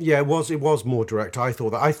 Yeah, it was more direct. I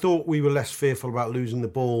thought we were less fearful about losing the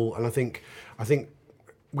ball, and I think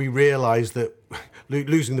we realised that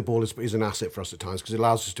losing the ball is an asset for us at times because it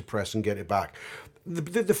allows us to press and get it back.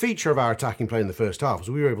 The feature of our attacking play in the first half was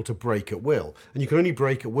we were able to break at will, and you can only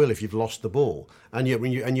break at will if you've lost the ball, and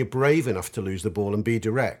you're brave enough to lose the ball and be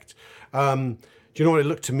direct. Do you know what it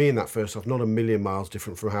looked to me in that first half? Not a million miles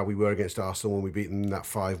different from how we were against Arsenal when we beat them in that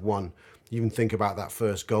 5-1. You even think about that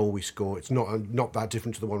first goal we score. It's not that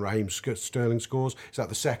different to the one Raheem Sterling scores. Is that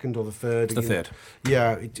the second or the third? It's the third.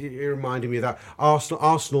 Yeah, it reminded me of that.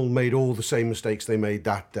 Arsenal made all the same mistakes they made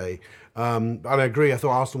that day. And I agree. I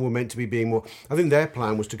thought Arsenal were meant to be being more. I think their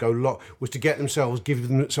plan was to give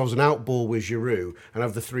themselves an out ball with Giroud and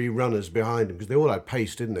have the three runners behind them because they all had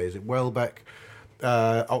pace, didn't they? Is it Welbeck,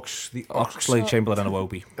 Oxlade, Chamberlain, and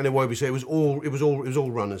Iwobi. And Iwobi. So it was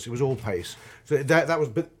all runners. It was all pace. So that was.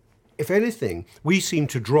 But if anything, we seemed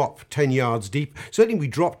to drop 10 yards deep. Certainly we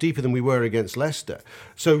dropped deeper than we were against Leicester.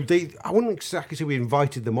 So I wouldn't exactly say we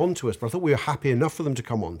invited them onto us, but I thought we were happy enough for them to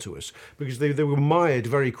come onto us because they were mired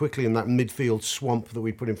very quickly in that midfield swamp that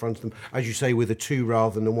we put in front of them, as you say, with a two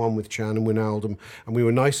rather than a one with Chan and Wijnaldum, and we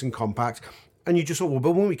were nice and compact. And you just thought, well,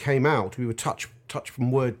 but when we came out, we were touch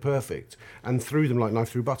from word perfect and threw them like knife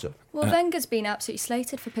through butter. Well, Wenger's been absolutely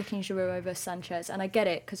slated for picking Giroud over Sanchez, and I get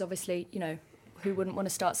it because obviously, who wouldn't want to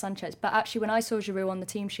start Sanchez? But actually, when I saw Giroud on the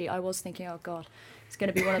team sheet, I was thinking, oh God, it's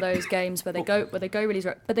going to be one of those games where they go really,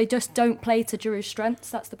 but they just don't play to Giroud's strengths.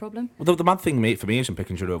 That's the problem. Well, the mad thing, mate, for me isn't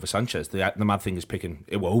picking Giroud over Sanchez. The mad thing is picking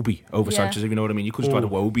Iwobi over Sanchez. If you know what I mean, you could just have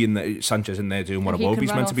Iwobi and Sanchez in there doing what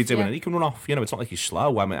Iwobi's meant to be doing, and he can run off. It's not like he's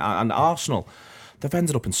slow. I mean, and Arsenal, they've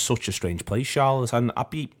ended up in such a strange place, Charles, and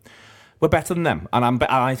We're better than them, and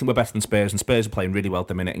I think we're better than Spurs. And Spurs are playing really well at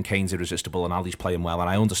the minute, and Kane's irresistible, and Ali's playing well, and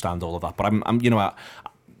I understand all of that. But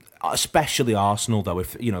especially Arsenal, though,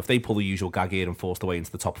 if they pull the usual gag here and force their way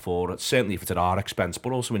into the top four, certainly if it's at our expense,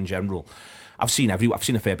 but also in general. I've seen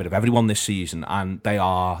a fair bit of everyone this season, and they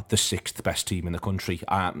are the 6th best team in the country.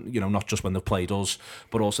 Not just when they've played us,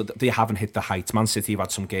 but also they haven't hit the heights. Man City have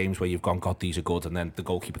had some games where you've gone, God, these are good, and then the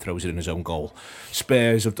goalkeeper throws it in his own goal.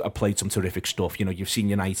 Spurs have played some terrific stuff. You've seen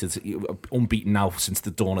United unbeaten now since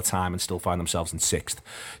the dawn of time and still find themselves in 6th.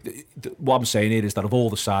 What I'm saying here is that of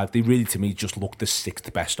all the sides, they really, to me, just look the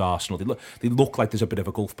 6th best Arsenal. They look like there's a bit of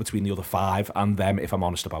a gulf between the other 5 and them, if I'm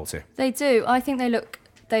honest about it. They do. I think they look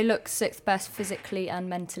 6th best physically and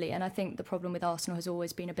mentally, and I think the problem with Arsenal has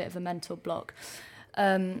always been a bit of a mental block.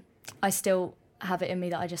 I still have it in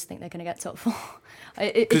me that I just think they're going to get top 4.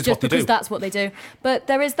 It's just because that's what they do. But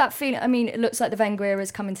there is that feeling. I mean, it looks like the Wenger era is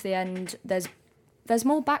coming to the end. There's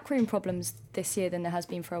more backroom problems this year than there has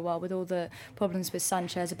been for a while, with all the problems with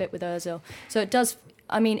Sanchez, a bit with Ozil. So it does.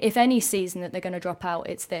 I mean, if any season that they're going to drop out,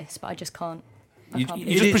 it's this. But I just can't.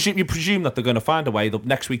 You presume that they're going to find a way.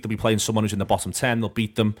 Next week they'll be playing someone who's in the bottom 10. They'll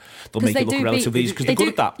beat them. They'll make it look relatively easy because they're good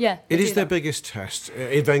at that. Yeah, it is their biggest test.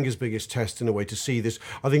 Wenger's biggest test in a way to see this.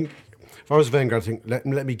 I think if I was Wenger, I'd think let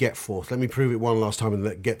me get 4th. Let me prove it one last time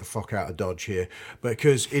and get the fuck out of Dodge here.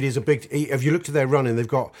 Because it is a big. If you look to their running, they've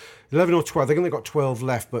got 11 or 12. They've got 12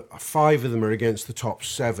 left, but 5 of them are against the top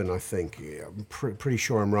 7. I think. I'm pretty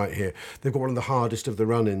sure I'm right here. They've got one of the hardest of the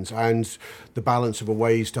run-ins, and the balance of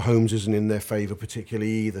aways to homes isn't in their favour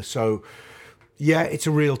particularly either. So. Yeah, it's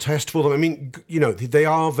a real test for them. I mean, they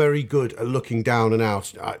are very good at looking down and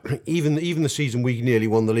out. Even the season we nearly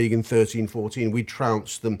won the league in 13-14, we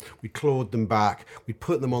trounced them, we clawed them back, we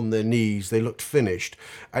put them on their knees. They looked finished.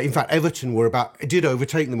 In fact, Everton did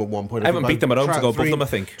overtake them at one point. Everton beat them at home to go above them, I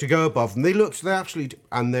think. To go above them, they absolutely,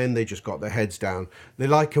 and then they just got their heads down. They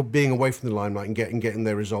like being away from the limelight and getting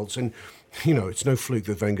their results. And it's no fluke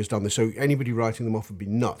that Wenger's done this, so anybody writing them off would be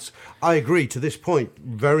nuts. I agree, to this point,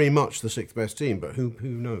 very much the 6th best team, but who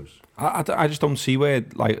knows? I just don't see where,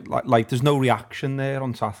 like there's no reaction there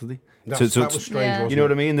on Saturday. That was strange, wasn't you know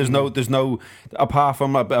what I mean? There's no, apart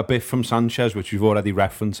from a bit from Sanchez, which we've already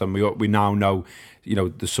referenced, and we now know,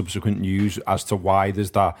 the subsequent news as to why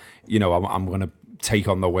there's that, I'm going to take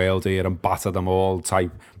on the world here and batter them all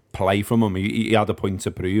type play from him. He had a point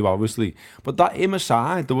to prove, obviously, but that him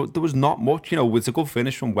aside, there was not much. It's a good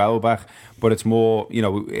finish from Welbeck, but it's more,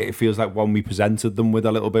 it feels like when we presented them with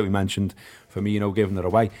a little bit, we mentioned Firmino giving it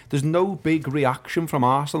away, there's no big reaction from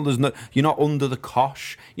Arsenal. You're not under the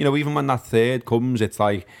cosh, even when that third comes, it's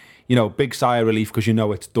like, big sigh of relief because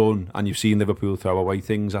it's done, and you've seen Liverpool throw away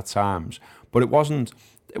things at times, but it wasn't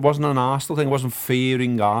an Arsenal thing. It wasn't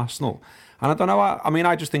fearing Arsenal. And I don't know.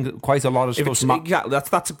 I just think that quite a lot of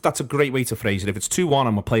stuff. That's a great way to phrase it. If it's 2-1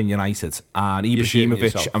 and we're playing United and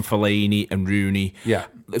Ibrahimovic and Fellaini and Rooney,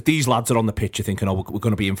 if these lads are on the pitch, you're thinking, we're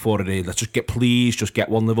going to be in for it here. Let's just get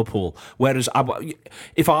one Liverpool. Whereas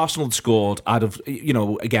if Arsenal had scored, I'd have,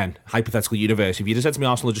 again, hypothetical universe, if you'd have said to me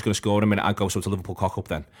Arsenal are just going to score in a minute, I'd go, so it's a Liverpool cock up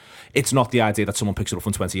then. It's not the idea that someone picks it up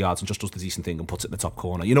from 20 yards and just does the decent thing and puts it in the top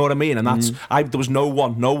corner. You know what I mean? And that's, there was no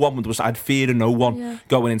one, I'd fear no one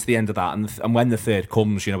going into the end of that. And when the third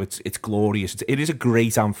comes, it's glorious. It is a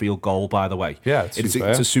great Anfield goal, by the way. Yeah, it's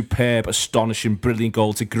a superb, astonishing, brilliant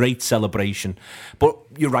goal. It's a great celebration. But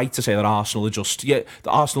you're right to say that Arsenal are just,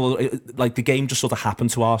 the game just sort of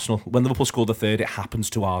happened to Arsenal. When Liverpool scored the third, it happens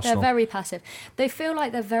to Arsenal. They're very passive. They feel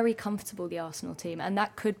like they're very comfortable, the Arsenal team, and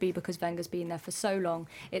that could be because Wenger's been there for so long.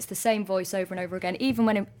 It's the same voice over and over again. Even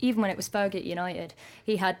when it was Fergie at United,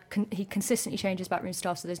 he consistently changed his backroom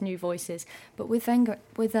staff, so there's new voices. But with Wenger,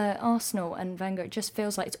 with Arsenal and Wenger, it just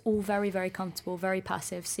feels like it's all very, very comfortable, very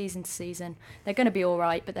passive, season to season. They're going to be all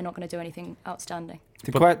right, but they're not going to do anything outstanding.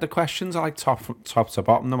 The questions are like top to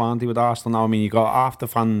bottom, though, Andy, with Arsenal now. I mean, you got half the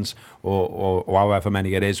fans, or however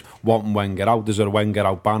many it is, wanting Wenger out. There's a Wenger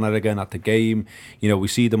out banner again at the game. We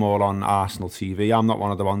see them all on Arsenal TV. I'm not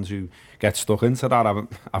one of the ones who gets stuck into that.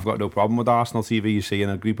 I've got no problem with Arsenal TV. You see in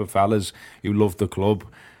a group of fellas who love the club,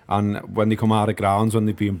 and when they come out of grounds, when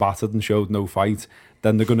they've been battered and showed no fight,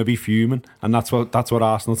 then they're going to be fuming, and that's what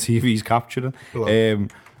Arsenal TV's capturing.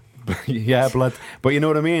 Blood. Blood. But you know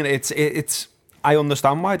what I mean? It's. I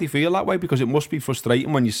understand why they feel that way, because it must be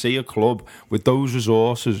frustrating when you see a club with those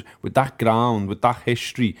resources, with that ground, with that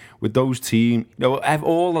history, with those teams,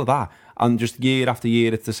 all of that, and just year after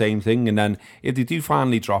year it's the same thing. And then if they do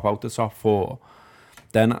finally drop out the top 4,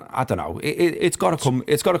 then I don't know. It's got to come.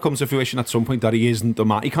 It's got to come to fruition at some point that he isn't the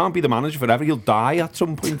man. He can't be the manager forever. He'll die at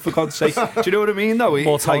some point. For God's sake, do you know what I mean? Though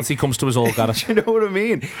mortality comes to us all, Gareth. Do you know what I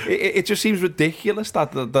mean? It just seems ridiculous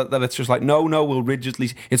that it's just like no, we'll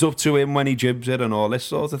rigidly. It's up to him when he jibs it and all this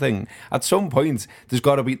sort of thing. At some point,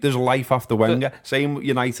 there's life after Wenger. Same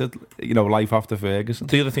United, life after Ferguson.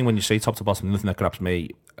 The other thing when you say top to bottom, nothing that grabs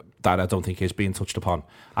me that I don't think is being touched upon.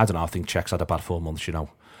 I don't know. I think Czech's had a bad 4 months.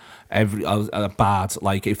 A bad,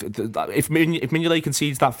 like if Mignolet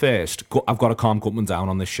concedes that first, I've got to calm Gutman down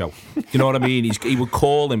on this show. You know what I mean? He would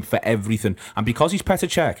call him for everything, and because he's Petr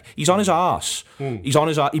Cech, he's on his arse. He's on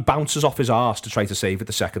his arse. He bounces off his arse to try to save it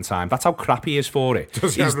the second time. That's how crap he is for it.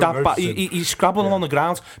 He's that bad. He's scrabbling on the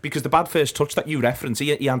ground because the bad first touch that you reference,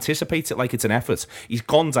 he anticipates it like it's an effort. He's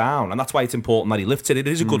gone down, and that's why it's important that he lifts it. It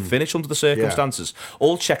is a good finish under the circumstances.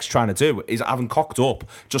 All Czech's trying to do is having cocked up,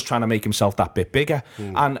 just trying to make himself that bit bigger,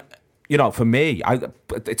 and. For me,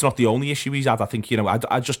 it's not the only issue he's had. I think,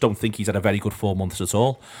 I just don't think he's had a very good 4 months at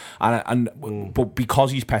all. But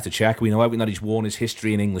because he's Petr Cech, we know everything that he's worn, his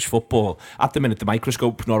history in English football. At the minute, the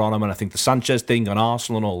microscope's not on him, and I think the Sanchez thing on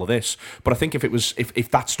Arsenal and all of this. But I think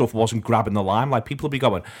if that stuff wasn't grabbing the limelight, people would be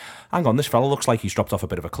going, hang on, this fella looks like he's dropped off a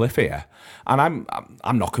bit of a cliff here. And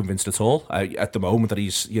I'm not convinced at all at the moment that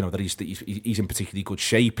he's in particularly good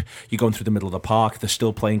shape. You're going through the middle of the park, they're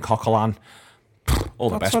still playing Coquelin. All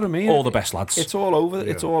the best. What I mean. All the best, lads. It's all over. Yeah.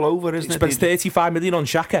 It's all over, isn't it? Spends 35 million on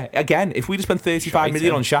Xhaka. Again, if we'd have spent 35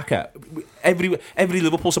 million on Xhaka, every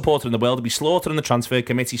Liverpool supporter in the world would be slaughtering the transfer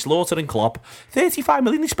committee, slaughtering Klopp. 35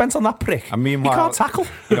 million he spent on that prick. And meanwhile, he can't tackle.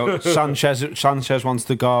 Sanchez wants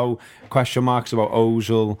to go. Question marks about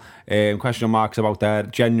Ozil. Question marks about their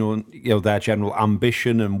general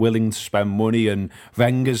ambition and willing to spend money, and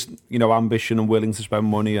Wenger's ambition and willing to spend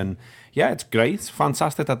money. And yeah, it's great. It's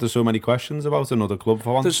fantastic that there's so many questions about another club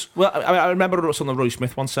for once. I remember something Roy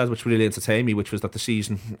Smith once said, which really entertained me, which was that the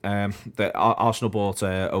season that Arsenal bought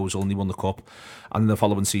Ozil and he won the cup, and the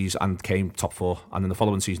following season and came top 4, and then the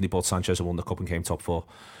following season he bought Sanchez and won the cup and came top 4.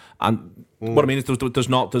 And what I mean is, it's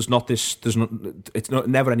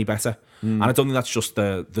never any better. And I don't think that's just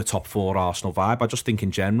the top 4 Arsenal vibe. I just think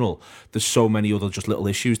in general, there's so many other just little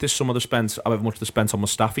issues. This summer however much they spent on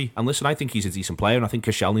Mustafi. And listen, I think he's a decent player, and I think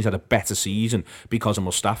Koscielny's had a better season because of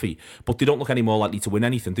Mustafi. But they don't look any more likely to win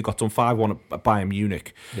anything. They got done 5-1 at Bayern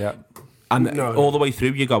Munich. Yeah. And all the way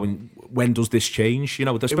through, you're going, when does this change?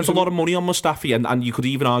 They spent a lot of money on Mustafi, and you could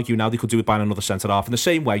even argue now they could do it buying another centre-half. In the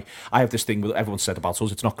same way, I have this thing that everyone said about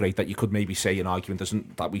us, it's not great that you could maybe say an argument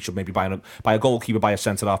that we should maybe buy a goalkeeper, buy a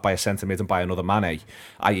centre-half, buy a centre-mid and buy another Mane,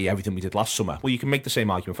 i.e. everything we did last summer. Well, you can make the same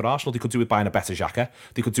argument for Arsenal. They could do it buying a better Xhaka.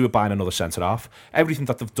 They could do it buying another centre-half. Everything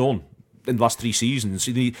that they've done in the last 3 seasons,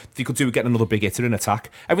 they could do it getting another big hitter in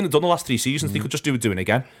attack. Everything they've done the last 3 seasons, they could just do it doing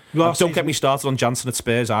again. Don't get me started on Janssen at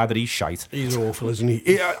Spurs either. He's shite. He's awful, isn't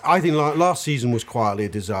he? I think last season was quietly a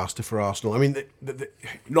disaster for Arsenal. I mean,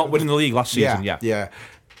 not winning the league last season. Yeah.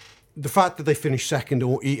 The fact that they finished second,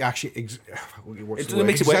 or he actually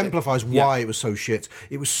exemplifies why it was so shit.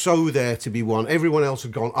 It was so there to be won. Everyone else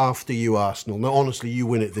had gone after you, Arsenal. No, honestly, you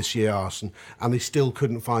win it this year, Arsenal, and they still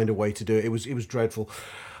couldn't find a way to do it. It was dreadful.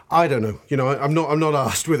 I don't know. I'm not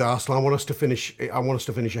asked with Arsenal. I want us to finish ahead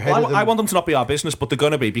of them. I want them to not be our business, but they're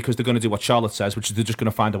going to be, because they're going to do what Charlotte says, which is they're just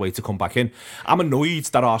going to find a way to come back in. I'm annoyed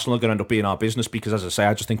that Arsenal are going to end up being our business because, as I say,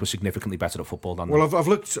 I just think we're significantly better at football than them. Well, I've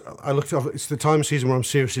looked. It's the time of season where I'm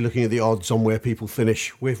seriously looking at the odds on where people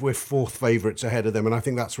finish. We're 4th favourites ahead of them, and I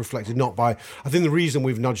think that's reflected not by. I think the reason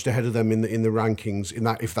we've nudged ahead of them in the rankings,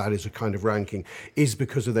 if that is a kind of ranking, is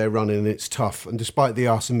because of their running, and it's tough. And despite the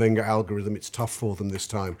Arsene Wenger algorithm, it's tough for them this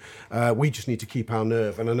time. We just need to keep our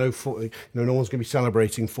nerve, and I know no one's going to be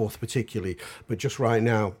celebrating 4th particularly, but just right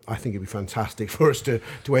now, I think it'd be fantastic for us to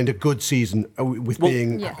end a good season with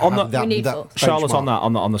being on that Charlotte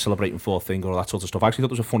on the celebrating 4th thing or that sort of stuff. I actually thought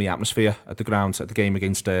there was a funny atmosphere at the ground at the game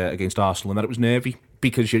against Arsenal, and that it was nervy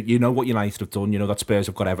because you know what United have done. You know that Spurs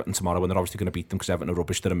have got Everton tomorrow, and they're obviously going to beat them because Everton are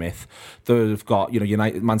rubbish. They're a myth. They've got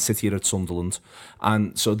United, Man City are at Sunderland,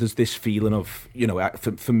 and so there's this feeling of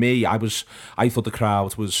for me, I thought the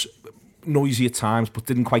crowd was noisy at times, but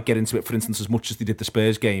didn't quite get into it, for instance, as much as they did the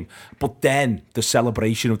Spurs game. But then the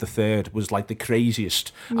celebration of the 3rd was like the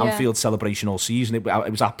craziest Anfield celebration all season. It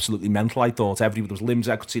was absolutely mental, I thought. There was limbs.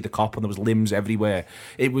 I could see the cop, and there was limbs everywhere.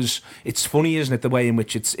 It's funny, isn't it, the way in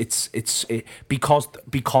which it's because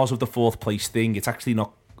of the 4th place thing. It's actually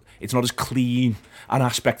not. it's not as clean an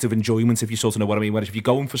aspect of enjoyment, if you sort of know what I mean. Whereas if you're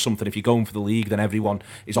going for something, if you're going for the league, then everyone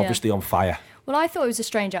is obviously on fire. Well, I thought it was a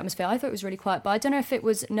strange atmosphere. I thought it was really quiet, but I don't know if it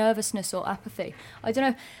was nervousness or apathy. I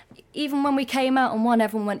don't know. Even when we came out and won,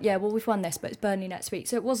 everyone went, "Yeah, well, we've won this, but it's Burnley next week."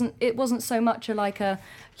 So it wasn't so much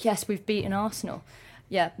yes, we've beaten Arsenal.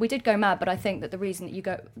 Yeah, we did go mad, but I think that the reason that you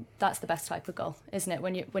go, that's the best type of goal, isn't it?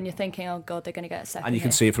 When you're thinking, "Oh God, they're going to get a second." And you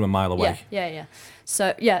can see it from a mile away. Yeah.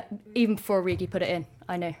 So yeah, even before Origi put it in,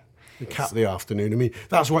 I knew. The cat of the afternoon. I mean,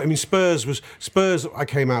 that's what I mean. Spurs. I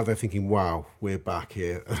came out there thinking, wow, we're back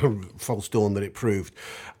here. False dawn that it proved.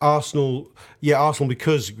 Arsenal,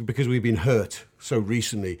 because we've been hurt so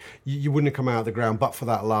recently, you wouldn't have come out of the ground but for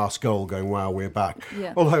that last goal going, wow, we're back.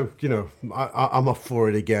 Yeah. Although, I'm up for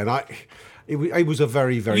it again. It was a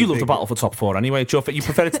very, very You love the battle for top 4 anyway, Chuff. You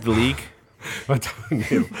prefer it to the league. I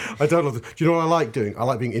don't love. Do you know what I like doing? I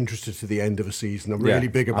like being interested to the end of a season. I'm really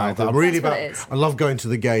big about that. I'm really That's what about. it is. I love going to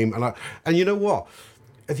the game, and you know what?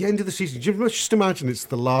 At the end of the season, just imagine it's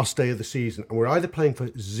the last day of the season, and we're either playing for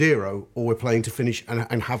 0 or we're playing to finish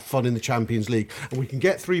and have fun in the Champions League, and we can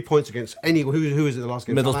get 3 points against any. Who is it? The last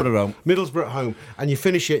game. Middlesbrough home. Middlesbrough at home, and you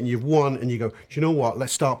finish it and you've won, and you go, do you know what?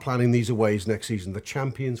 Let's start planning these aways next season. The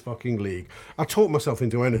Champions fucking League. I talked myself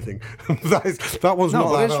into anything. that was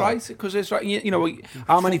not that hard. Right, because it's right. You know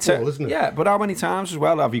how many times, isn't it? Yeah, but how many times as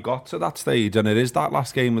well have you got to that stage, and it is that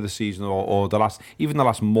last game of the season, or the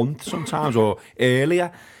last month sometimes, or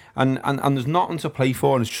earlier. And there's nothing to play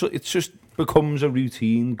for, and it's just becomes a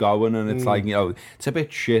routine going, and it's like, it's a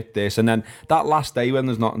bit shit this, and then that last day when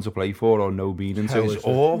there's nothing to play for or no meaning to, it's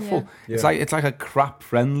awful. Yeah. It's like a crap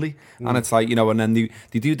friendly, and it's like, and then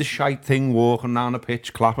they do the shite thing, walking around the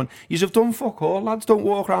pitch clapping. You've done fuck all, lads. Don't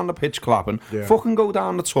walk around the pitch clapping. Yeah. Fucking go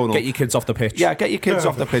down the tunnel. Get your kids off the pitch. Yeah, get your kids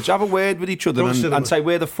off the pitch. Have a word with each other and say,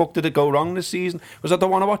 where the fuck did it go wrong this season? Because I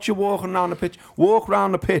don't want to watch you walking around the pitch. Walk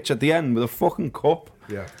around the pitch at the end with a fucking cup.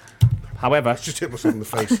 Yeah. However, just hit myself in the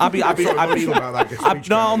face. On this,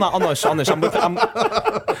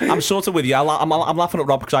 I'm sort of with you. I'm laughing at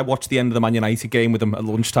Rob because I watched the end of the Man United game with him at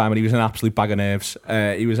lunchtime, and he was an absolute bag of nerves.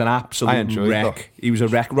 He was an absolute wreck. He was a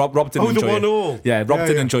wreck. Rob didn't enjoy it. 1-1. Yeah, Rob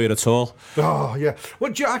didn't enjoy it at all. Oh yeah.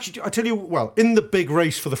 Well, I tell you, in the big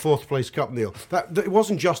race for the 4th place cup, Neil, that it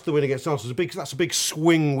wasn't just the win against Arsenal. That's a big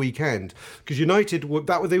swing weekend because United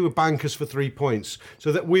they were bankers for 3 points.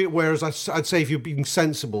 So that whereas I'd say if you're being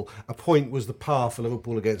sensible, a point was the par for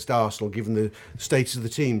Liverpool against Arsenal, given the status of the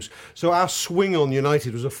teams. So our swing on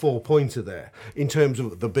United was a 4-pointer there in terms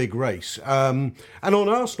of the big race. And on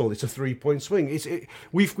Arsenal, it's a 3-point swing.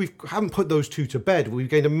 We haven't put those two to bed. We've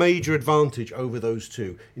gained a major advantage over those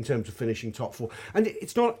two in terms of finishing top 4. And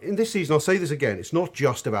it's not in this season. I'll say this again. It's not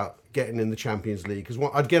just about getting in the Champions League, because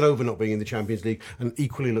I'd get over not being in the Champions League and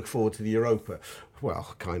equally look forward to the Europa.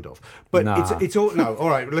 Well, kind of, but it's all no. All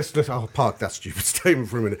right, I'll park that stupid statement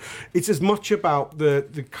for a minute. It's as much about the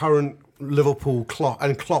current Liverpool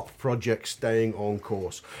Klopp project staying on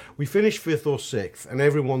course. We finished 5th or 6th, and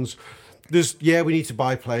everyone's. We need to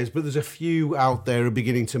buy players, but there's a few out there who are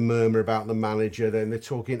beginning to murmur about the manager. Then they're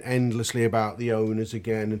talking endlessly about the owners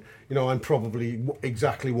again, and I'm probably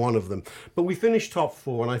exactly one of them. But we finished top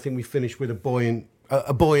 4, and I think we finished with a buoyant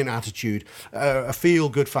attitude, a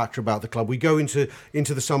feel-good factor about the club. We go into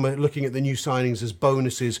the summer looking at the new signings as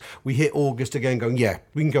bonuses. We hit August again going,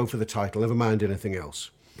 we can go for the title, never mind anything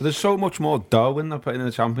else. But there's so much more dough in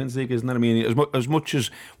the Champions League, isn't there? I mean, as much as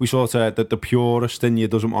we sort of the purist in you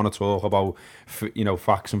doesn't want to talk about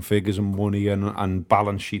facts and figures and money and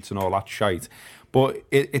balance sheets and all that shite, but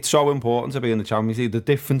it's so important to be in the Champions League. The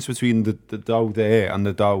difference between the dough there and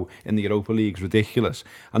the dough in the Europa League is ridiculous,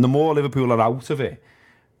 and the more Liverpool are out of it,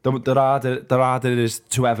 the harder it is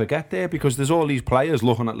to ever get there, because there's all these players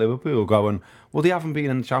looking at Liverpool going, well, they haven't been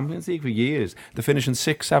in the Champions League for years. They're finishing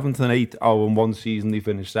 6th, 7th and 8th. Oh, in one season they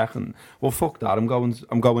finished 2nd. Well, fuck that. I'm going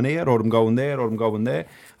here, or I'm going there, or I'm going there.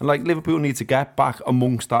 And Liverpool need to get back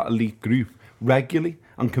amongst that elite group regularly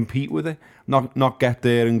and compete with it. Not get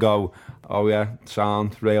there and go, oh yeah,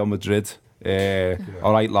 sound Real Madrid.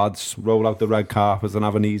 All right, lads, roll out the red carpet and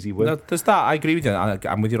have an easy win. No, there's that. I agree with you.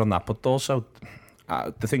 I'm with you on that. But also,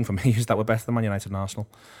 the thing for me is that we're better than Man United and Arsenal.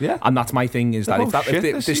 Yeah. And that's my thing, is that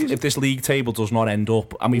if this league table does not end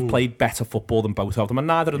up, and we've played better football than both of them, and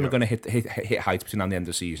neither of them are going to hit heights between now and the end of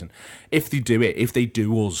the season. If they do it, if they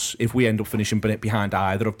do us, if we end up finishing behind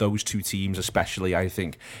either of those two teams especially, I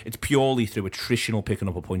think it's purely through attritional picking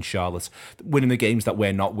up a point, Charlotte, winning the games that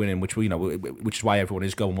we're not winning, which is why everyone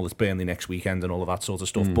is going, well, it's Burnley next weekend and all of that sort of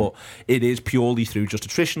stuff. But it is purely through just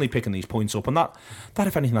attritionally picking these points up, and that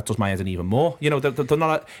if anything, that does my head in even more. The they're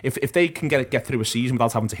not. If they can get through a season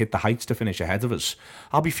without having to hit the heights to finish ahead of us,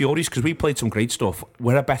 I'll be furious because we played some great stuff.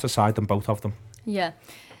 We're a better side than both of them. Yeah,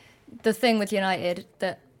 the thing with United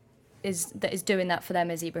that is doing that for them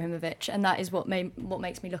is Ibrahimovic, and that is what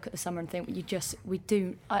makes me look at the summer and think we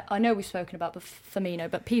do. I know we've spoken about Firmino,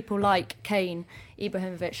 but people like Kane,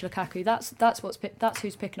 Ibrahimovic, Lukaku. That's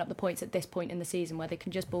who's picking up the points at this point in the season where they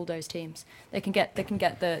can just bulldoze teams. They can get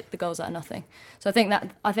the goals out of nothing. So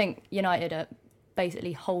I think United are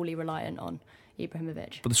basically wholly reliant on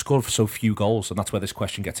Ibrahimovic. But they scored for so few goals, and that's where this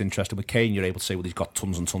question gets interesting. With Kane, you're able to say, well, he's got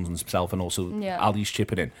tons and tons himself, and also Ali's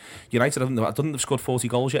chipping in. United, I don't think they've scored 40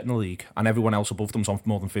 goals yet in the league, and everyone else above them's on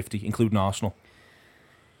more than 50, including Arsenal.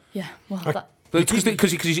 Yeah, well,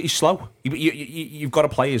 because he's slow. You've got to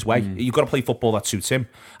play his way. You've got to play football that suits him.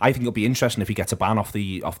 I think it'll be interesting if he gets a ban off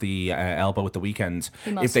the elbow at the weekend.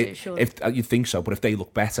 He must surely. If you'd think so, but if they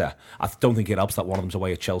look better, I don't think it helps that one of them's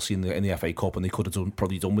away at Chelsea in the FA Cup, and they could have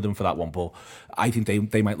probably done with him for that one. But I think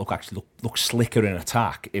they might look slicker in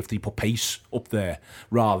attack if they put pace up there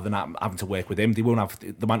rather than having to work with him. There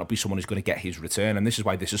might not be someone who's going to get his return, and this is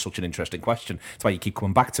why this is such an interesting question. That's why you keep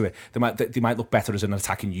coming back to it. They might look better as an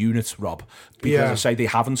attacking unit, Rob. Because I say they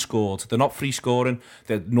haven't scored. They're not free scoring.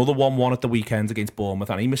 They're another 1-1 at the weekend against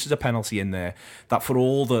Bournemouth, and he misses a penalty in there that for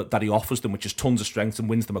all that he offers them, which is tons of strength, and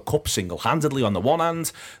wins them a cup single-handedly on the one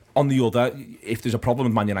hand. On the other, if there's a problem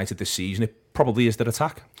with Man United this season, it probably is their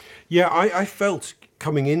attack. Yeah, I felt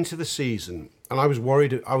coming into the season, and I was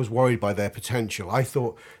worried by their potential. I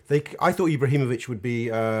thought Ibrahimovic would be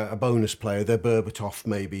a bonus player, their Berbatov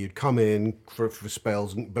maybe. He'd come in for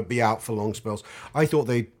spells, but be out for long spells. I thought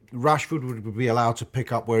Rashford would be allowed to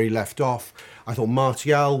pick up where he left off. I thought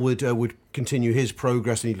Martial would continue his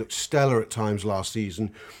progress, and he looked stellar at times last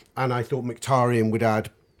season. And I thought Mkhitaryan would add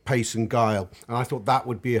pace and guile, and I thought that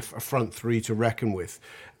would be a front three to reckon with.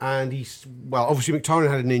 And obviously Mkhitaryan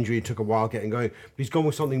had an injury; it took a while getting going. But he's gone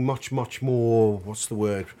with something much more. What's the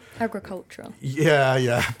word? Agricultural.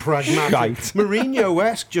 Yeah, pragmatic,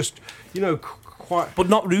 Mourinho-esque. Just quite, but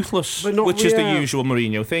not ruthless, which is the usual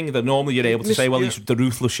Mourinho thing. That normally you're able to say, well, he's the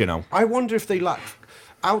ruthless, I wonder if they lack.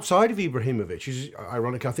 Outside of Ibrahimovic, is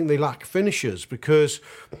ironic. I think they lack finishers because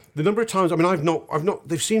the number of times. I mean, I've not.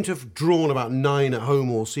 They've seemed to have drawn about 9 at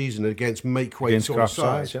home all season against make-weight sort of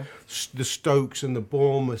sides. Yeah. The Stokes and the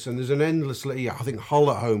Bournemouth, and there's an endless. I think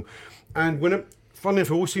Hull at home, and funnily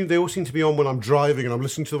enough, they all seem to be on when I'm driving and I'm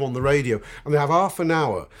listening to them on the radio, and they have half an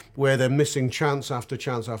hour where they're missing chance after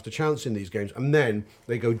chance after chance in these games, and then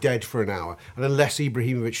they go dead for an hour, and unless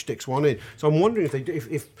Ibrahimovic sticks one in. So I'm wondering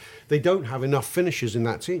if they don't have enough finishers in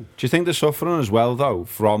that team. Do you think they're suffering as well, though,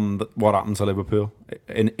 from what happened to Liverpool?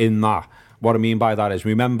 In that, what I mean by that is,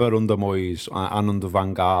 remember under Moyes and under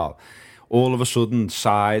Van Gaal, all of a sudden,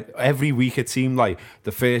 every week it seemed like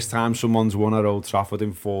the first time someone's won at Old Trafford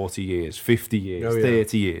in 40 years, 50 years,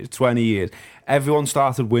 30 years, 20 years. Everyone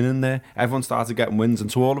started winning there. Everyone started getting wins. And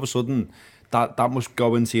so all of a sudden, that must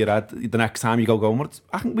go into your head the next time you go going,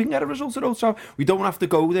 I think we can get a result at Old Trafford. We don't have to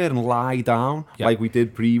go there and lie down like we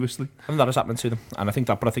did previously. And that is happening to them. And I think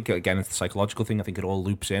again, it's the psychological thing. I think it all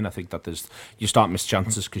loops in. I think that you start missing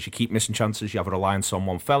chances because you keep missing chances. You have a reliance on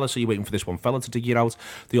one fella, so you're waiting for this one fella to dig you out.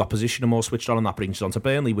 The opposition are more switched on, and that brings us on to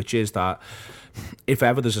Burnley, which is that if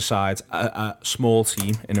ever there's a side, a small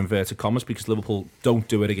team, in inverted commas, because Liverpool don't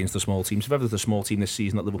do it against the small teams. If ever there's a small team this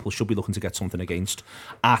season that Liverpool should be looking to get something against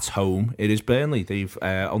at home, it is Burnley. They've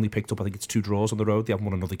only picked up, I think it's 2 draws on the road. They haven't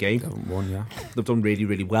won another game. They haven't won, yeah. They've done really,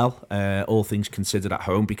 really well, all things considered, at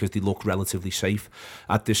home, because they look relatively safe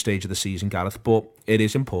at this stage of the season, Gareth. But it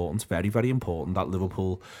is important, very, very important, that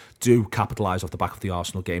Liverpool do capitalise off the back of the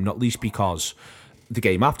Arsenal game, not least because the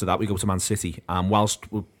game after that, we go to Man City, and whilst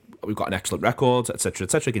we've got an excellent record, etc.,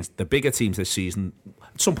 against the bigger teams this season,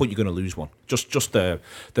 at some point you're going to lose one. Just the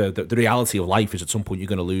reality of life is at some point you're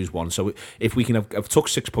going to lose one. So if we can have took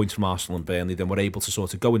 6 points from Arsenal and Burnley, then we're able to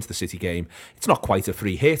sort of go into the City game. It's not quite a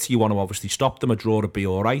free hit. You want to obviously stop them. A draw would be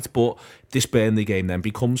all right, but this Burnley game then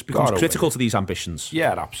becomes critical to these ambitions.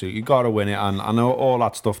 Yeah, absolutely. You got to win it, and I know all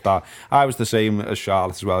that stuff. That I was the same as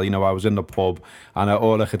Charlotte as well. I was in the pub, and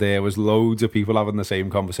all I could hear was loads of people having the same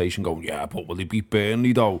conversation, going, "Yeah, but will they beat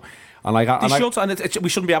Burnley though?" And we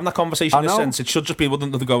shouldn't be having that conversation in a sense. It should just be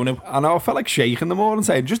wouldn't they go now. I felt like shaking them all and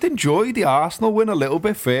saying, just enjoy the Arsenal win a little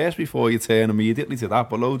bit first before you turn immediately to that.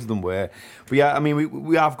 But loads of them were. But yeah, I mean,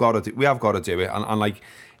 we have got to do it, and like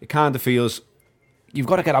it kind of feels you've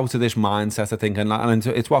got to get out of this mindset, I think, and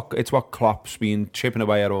it's what Klopp's been chipping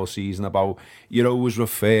away at all season about. You always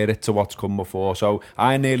refer it to what's come before. So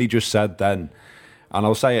I nearly just said then, And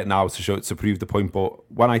I'll say it now to prove the point, but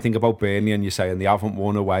when I think about Burnley and you're saying they haven't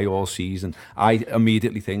won away all season, I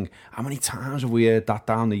immediately think, how many times have we heard that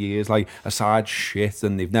down the years? Like, a side shit,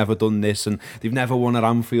 and they've never done this, and they've never won at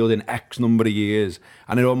Anfield in X number of years.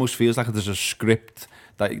 And it almost feels like there's a script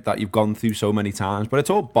that you've gone through so many times. But it's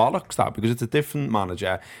all bollocks, that, because it's a different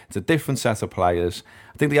manager, it's a different set of players.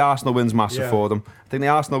 I think the Arsenal win's massive for them. I think the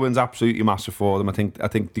Arsenal win's absolutely massive for them. I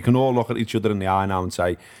think they can all look at each other in the eye now and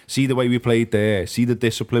say, see the way we played there, see the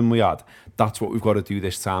discipline we had. That's what we've got to do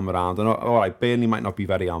this time around. And all right, Burnley might not be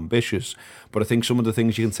very ambitious, but I think some of the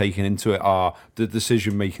things you can take into it are the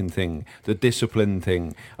decision-making thing, the discipline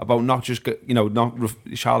thing, about not just,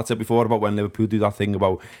 Charlotte said before about when Liverpool do that thing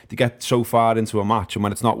about they get so far into a match and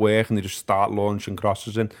when it's not working, they just start launching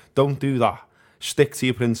crosses in. Don't do that. Stick to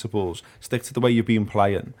your principles, stick to the way you've been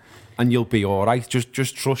playing, and you'll be all right.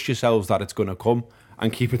 Just trust yourselves that it's going to come,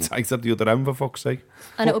 and keep it tight at the other end, for fuck's sake.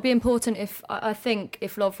 And it will be important if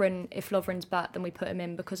Lovren's back, then we put him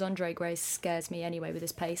in, because Andre Gray scares me anyway with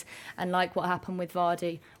his pace. And like what happened with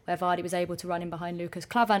Vardy, where Vardy was able to run in behind Lucas.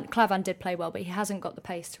 Klavan did play well, but he hasn't got the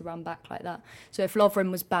pace to run back like that. So if Lovren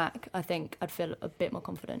was back, I think I'd feel a bit more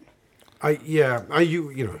confident.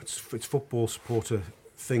 It's football supporter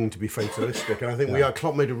thing to be fatalistic, and I think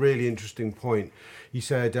Klopp made a really interesting point. He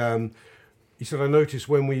said, I noticed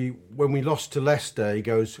when we lost to Leicester, he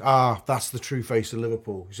goes, that's the true face of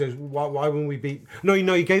Liverpool. He says, why when we beat... No,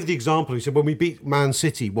 he gave the example. He said, when we beat Man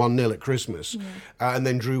City 1-0 at Christmas, and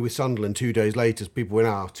then drew with Sunderland 2 days later, people went,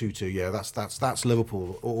 2-2, that's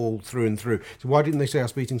Liverpool all through and through. So why didn't they say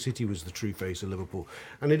us beating City was the true face of Liverpool?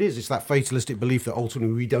 And it's that fatalistic belief that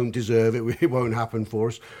ultimately we don't deserve it, it won't happen for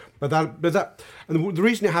us. But that, and the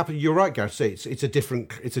reason it happened, you're right, Gareth. Say it's a different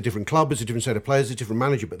club, it's a different set of players, it's a different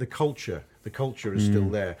manager, but the culture is still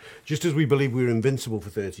there. Just as we believe we were invincible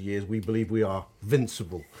for 30 years, we believe we are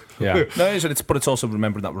vincible. Yeah, but it's also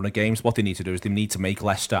remembering that run of games. What they need to do is they need to make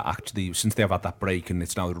Leicester actually, since they have had that break and it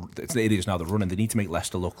is now the running, they need to make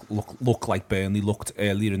Leicester look like Burnley looked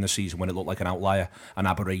earlier in the season when it looked like an outlier, an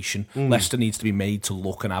aberration. Leicester needs to be made to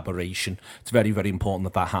look an aberration. It's very, very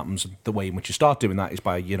important that happens. The way in which you start doing that is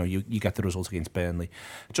by you get the result against Burnley.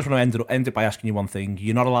 Just want to end it by asking you one thing.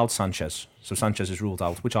 You're not allowed Sanchez, so Sanchez is ruled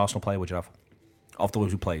out. Which Arsenal player would you have of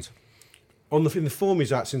those who played? In the form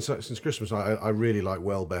he's at since Christmas, I really like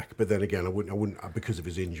Welbeck, but then again, I wouldn't because of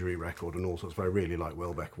his injury record and all sorts. But I really like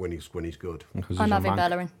Welbeck when he's good. I'm having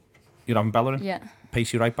Bellerin. You're having Bellerin? Yeah.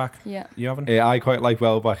 Pacey right back? Yeah. You having? Yeah, I quite like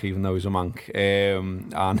Welbeck, even though he's a mank.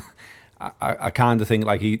 And I kind of think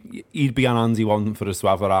like he'd be an handy one for us to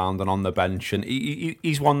have around and on the bench, and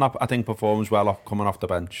he's one that I think performs well coming off the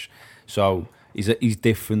bench. So he's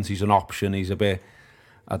different. He's an option. He's a bit,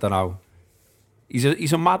 I don't know.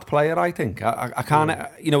 He's a mad player, I think. I can't,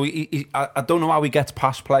 I don't know how he gets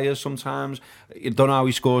past players sometimes. I don't know how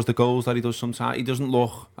he scores the goals that he does sometimes. He doesn't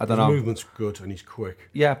look, I don't know. His movement's good and he's quick.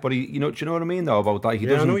 Yeah, but do you know what I mean though about that? I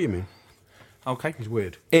know what you mean. Okay. He's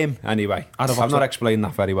weird. Him, anyway. I've not explained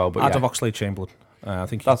that very well, but Out of Oxlade-Chamberlain. I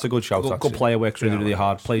think that's a good shout. Good player, works really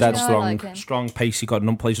hard. Plays strong, like strong pace. He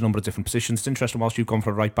plays a number of different positions. It's interesting. Whilst you've gone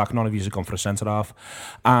for a right back, none of you have gone for a centre half.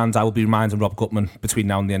 And I will be reminding Rob Gutman between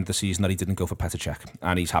now and the end of the season that he didn't go for Petr Cech,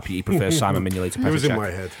 and he's happy. He prefers Simon Mignolet to Petr Cech. It was in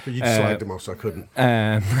my head, but you slagged him off, so I couldn't.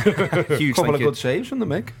 Huge couple of good saves from the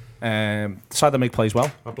Mick. Side that Mick plays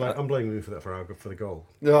well. I'm blaming you for that for the goal.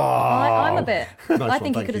 Oh. I'm a bit. Nice I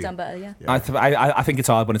think one, he could have you. done better. Yeah. I think it's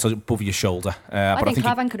hard when it's above your shoulder. I think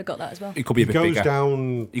Klavan could have got that as well. He could be a bit bigger.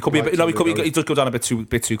 Down. He could be a bit. No, he does go down a bit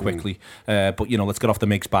too quickly. But let's get off the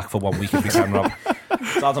Migs back for 1 week if we can, Rob.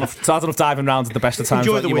 It's hard enough diving round at the best of times.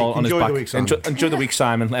 Enjoy the week. On his Enjoy back. the week, Simon. Enjoy the week,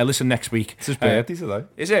 Simon. Listen next week. It's his birthday today.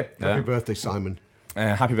 Is it? Happy birthday, Simon.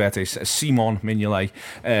 Happy birthday, Simon Mignolet.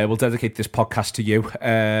 We'll dedicate this podcast to you,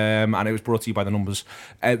 and it was brought to you by The Numbers.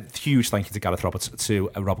 Huge thank you to Gareth Roberts, to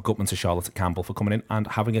Robert Gutman, to Charlotte Campbell for coming in and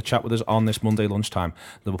having a chat with us on this Monday lunchtime.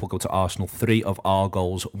 Liverpool go to Arsenal, 3 of our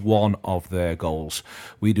goals, 1 of their goals.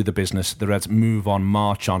 We do the business, the Reds move on,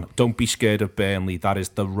 march on. Don't be scared of Burnley. That is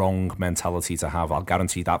the wrong mentality to have. I'll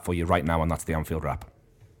guarantee that for you right now, and that's the Anfield Wrap.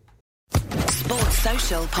 Sports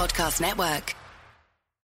Social Podcast Network.